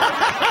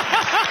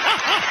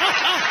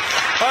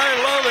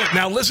 I love it.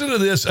 Now, listen to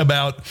this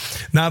about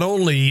not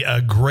only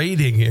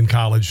grading in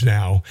college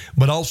now,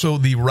 but also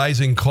the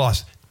rising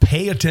costs.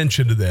 Pay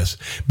attention to this,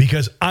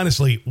 because,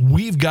 honestly,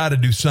 we've got to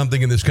do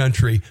something in this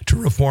country to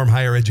reform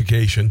higher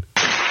education.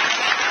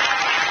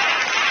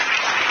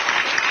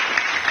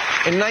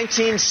 In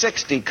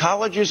 1960,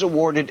 colleges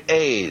awarded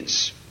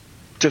A's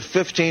to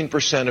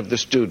 15% of the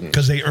students.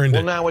 Because they earned it.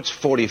 Well, now it's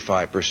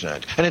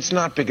 45%. And it's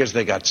not because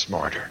they got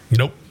smarter.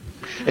 Nope.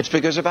 It's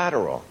because of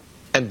Adderall.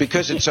 And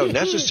because it's so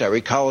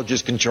necessary,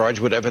 colleges can charge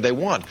whatever they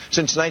want.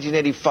 Since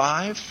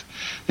 1985,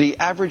 the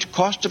average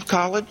cost of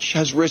college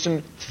has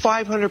risen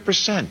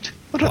 500%.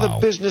 What other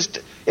business?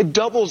 It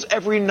doubles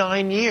every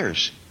 9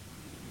 years.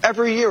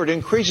 Every year it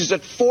increases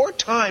at 4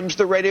 times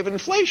the rate of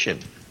inflation.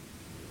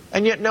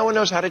 And yet no one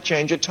knows how to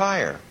change a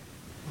tire.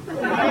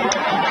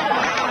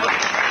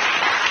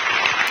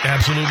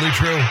 Absolutely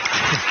true.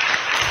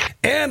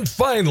 And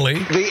finally,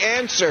 the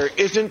answer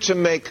isn't to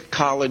make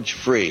college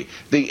free.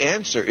 The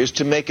answer is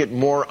to make it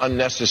more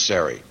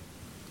unnecessary,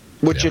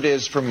 which it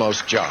is for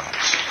most jobs.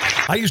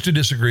 I used to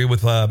disagree with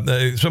some of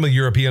the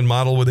European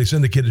model where they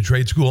send the kid to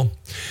trade school.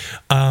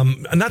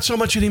 Not so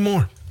much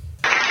anymore.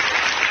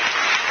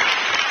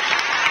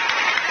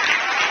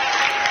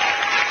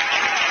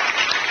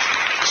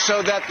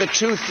 so that the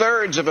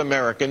 2/3 of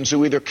Americans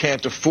who either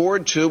can't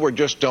afford to or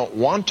just don't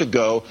want to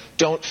go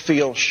don't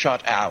feel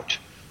shut out.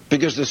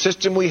 Because the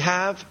system we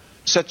have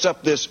sets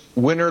up this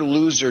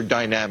winner-loser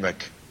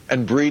dynamic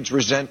and breeds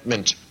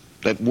resentment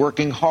that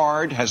working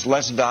hard has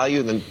less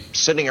value than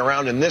sitting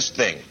around in this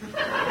thing.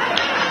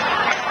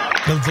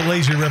 The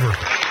lazy river.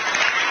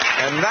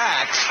 And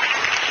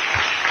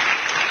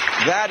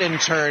that in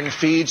turn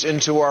feeds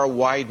into our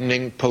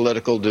widening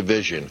political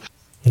division.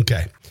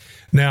 Okay.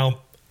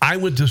 Now, I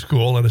went to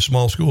school at a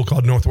small school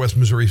called Northwest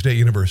Missouri State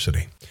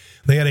University.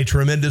 They had a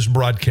tremendous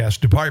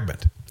broadcast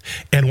department.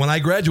 And when I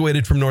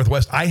graduated from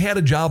Northwest, I had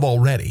a job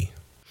already.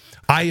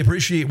 I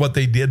appreciate what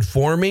they did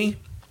for me.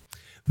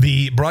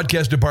 The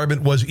broadcast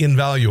department was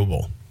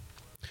invaluable.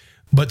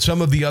 But some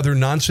of the other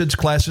nonsense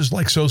classes,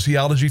 like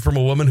sociology from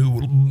a woman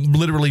who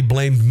literally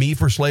blamed me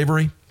for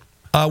slavery,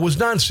 was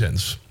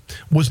nonsense.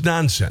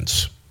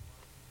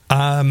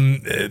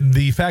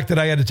 The fact that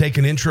I had to take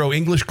an intro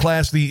English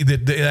class, I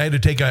had to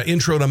take an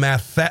intro to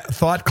math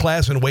thought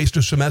class and waste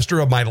a semester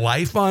of my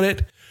life on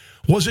it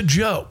was a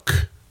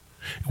joke.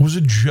 It was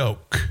a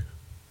joke.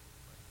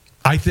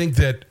 I think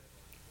that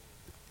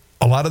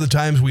a lot of the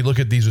times we look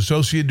at these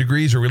associate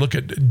degrees or we look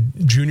at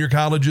junior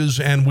colleges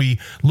and we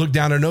look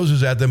down our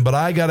noses at them. But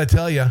I got to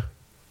tell you,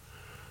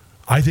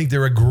 I think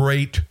they're a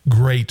great,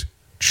 great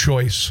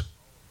choice.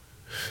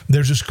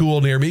 There's a school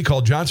near me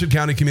called Johnson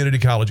County Community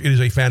College. It is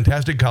a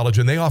fantastic college,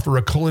 and they offer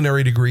a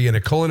culinary degree in a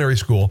culinary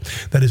school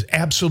that is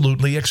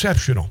absolutely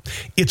exceptional.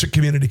 It's a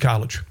community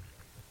college.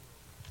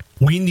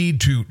 We need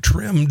to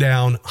trim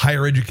down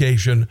higher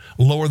education,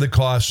 lower the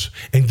costs,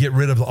 and get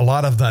rid of a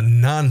lot of the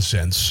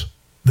nonsense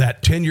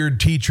that tenured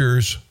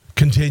teachers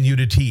continue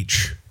to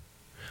teach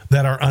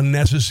that are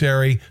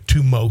unnecessary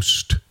to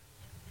most.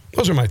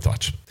 Those are my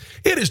thoughts.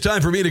 It is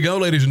time for me to go,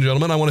 ladies and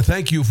gentlemen. I want to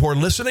thank you for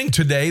listening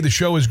today. The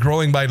show is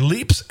growing by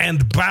leaps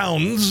and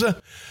bounds.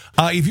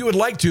 If you would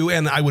like to,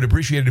 and I would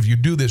appreciate it if you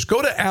do this,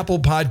 go to Apple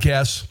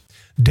Podcasts,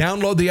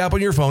 download the app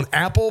on your phone,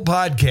 Apple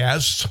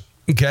Podcasts,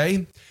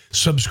 okay?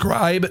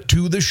 Subscribe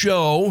to the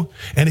show,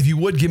 and if you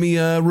would, give me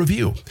a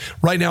review.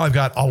 Right now, I've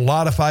got a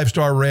lot of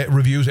 5-star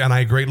reviews, and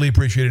I greatly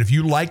appreciate it. If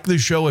you like the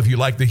show, if you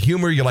like the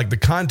humor, you like the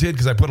content,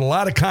 because I put a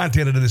lot of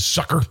content into this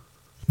sucker,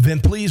 then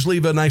please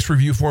leave a nice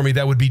review for me.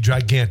 That would be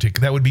gigantic.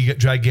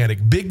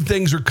 Big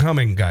things are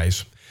coming,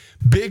 guys.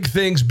 Big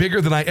things,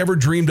 bigger than I ever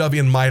dreamed of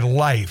in my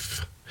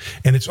life.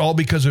 And it's all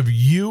because of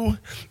you,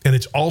 and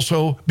it's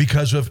also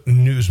because of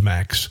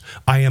Newsmax.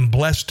 I am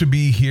blessed to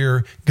be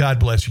here.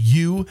 God bless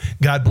you.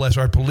 God bless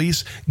our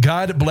police.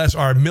 God bless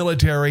our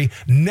military.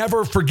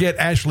 Never forget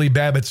Ashley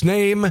Babbitt's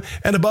name.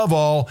 And above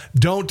all,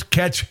 don't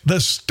catch the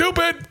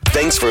stupid.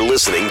 Thanks for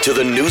listening to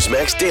the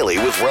Newsmax Daily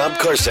with Rob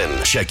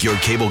Carson. Check your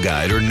cable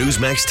guide or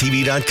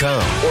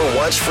NewsmaxTV.com. Or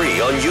watch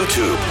free on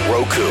YouTube,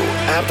 Roku,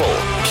 Apple,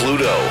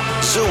 Pluto,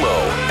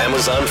 Zumo,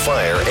 Amazon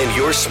Fire, and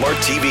your smart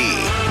TV.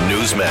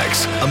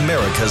 Newsmax,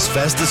 America's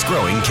fastest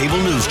growing cable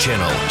news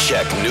channel.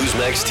 Check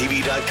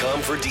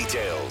NewsmaxTV.com for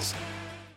details.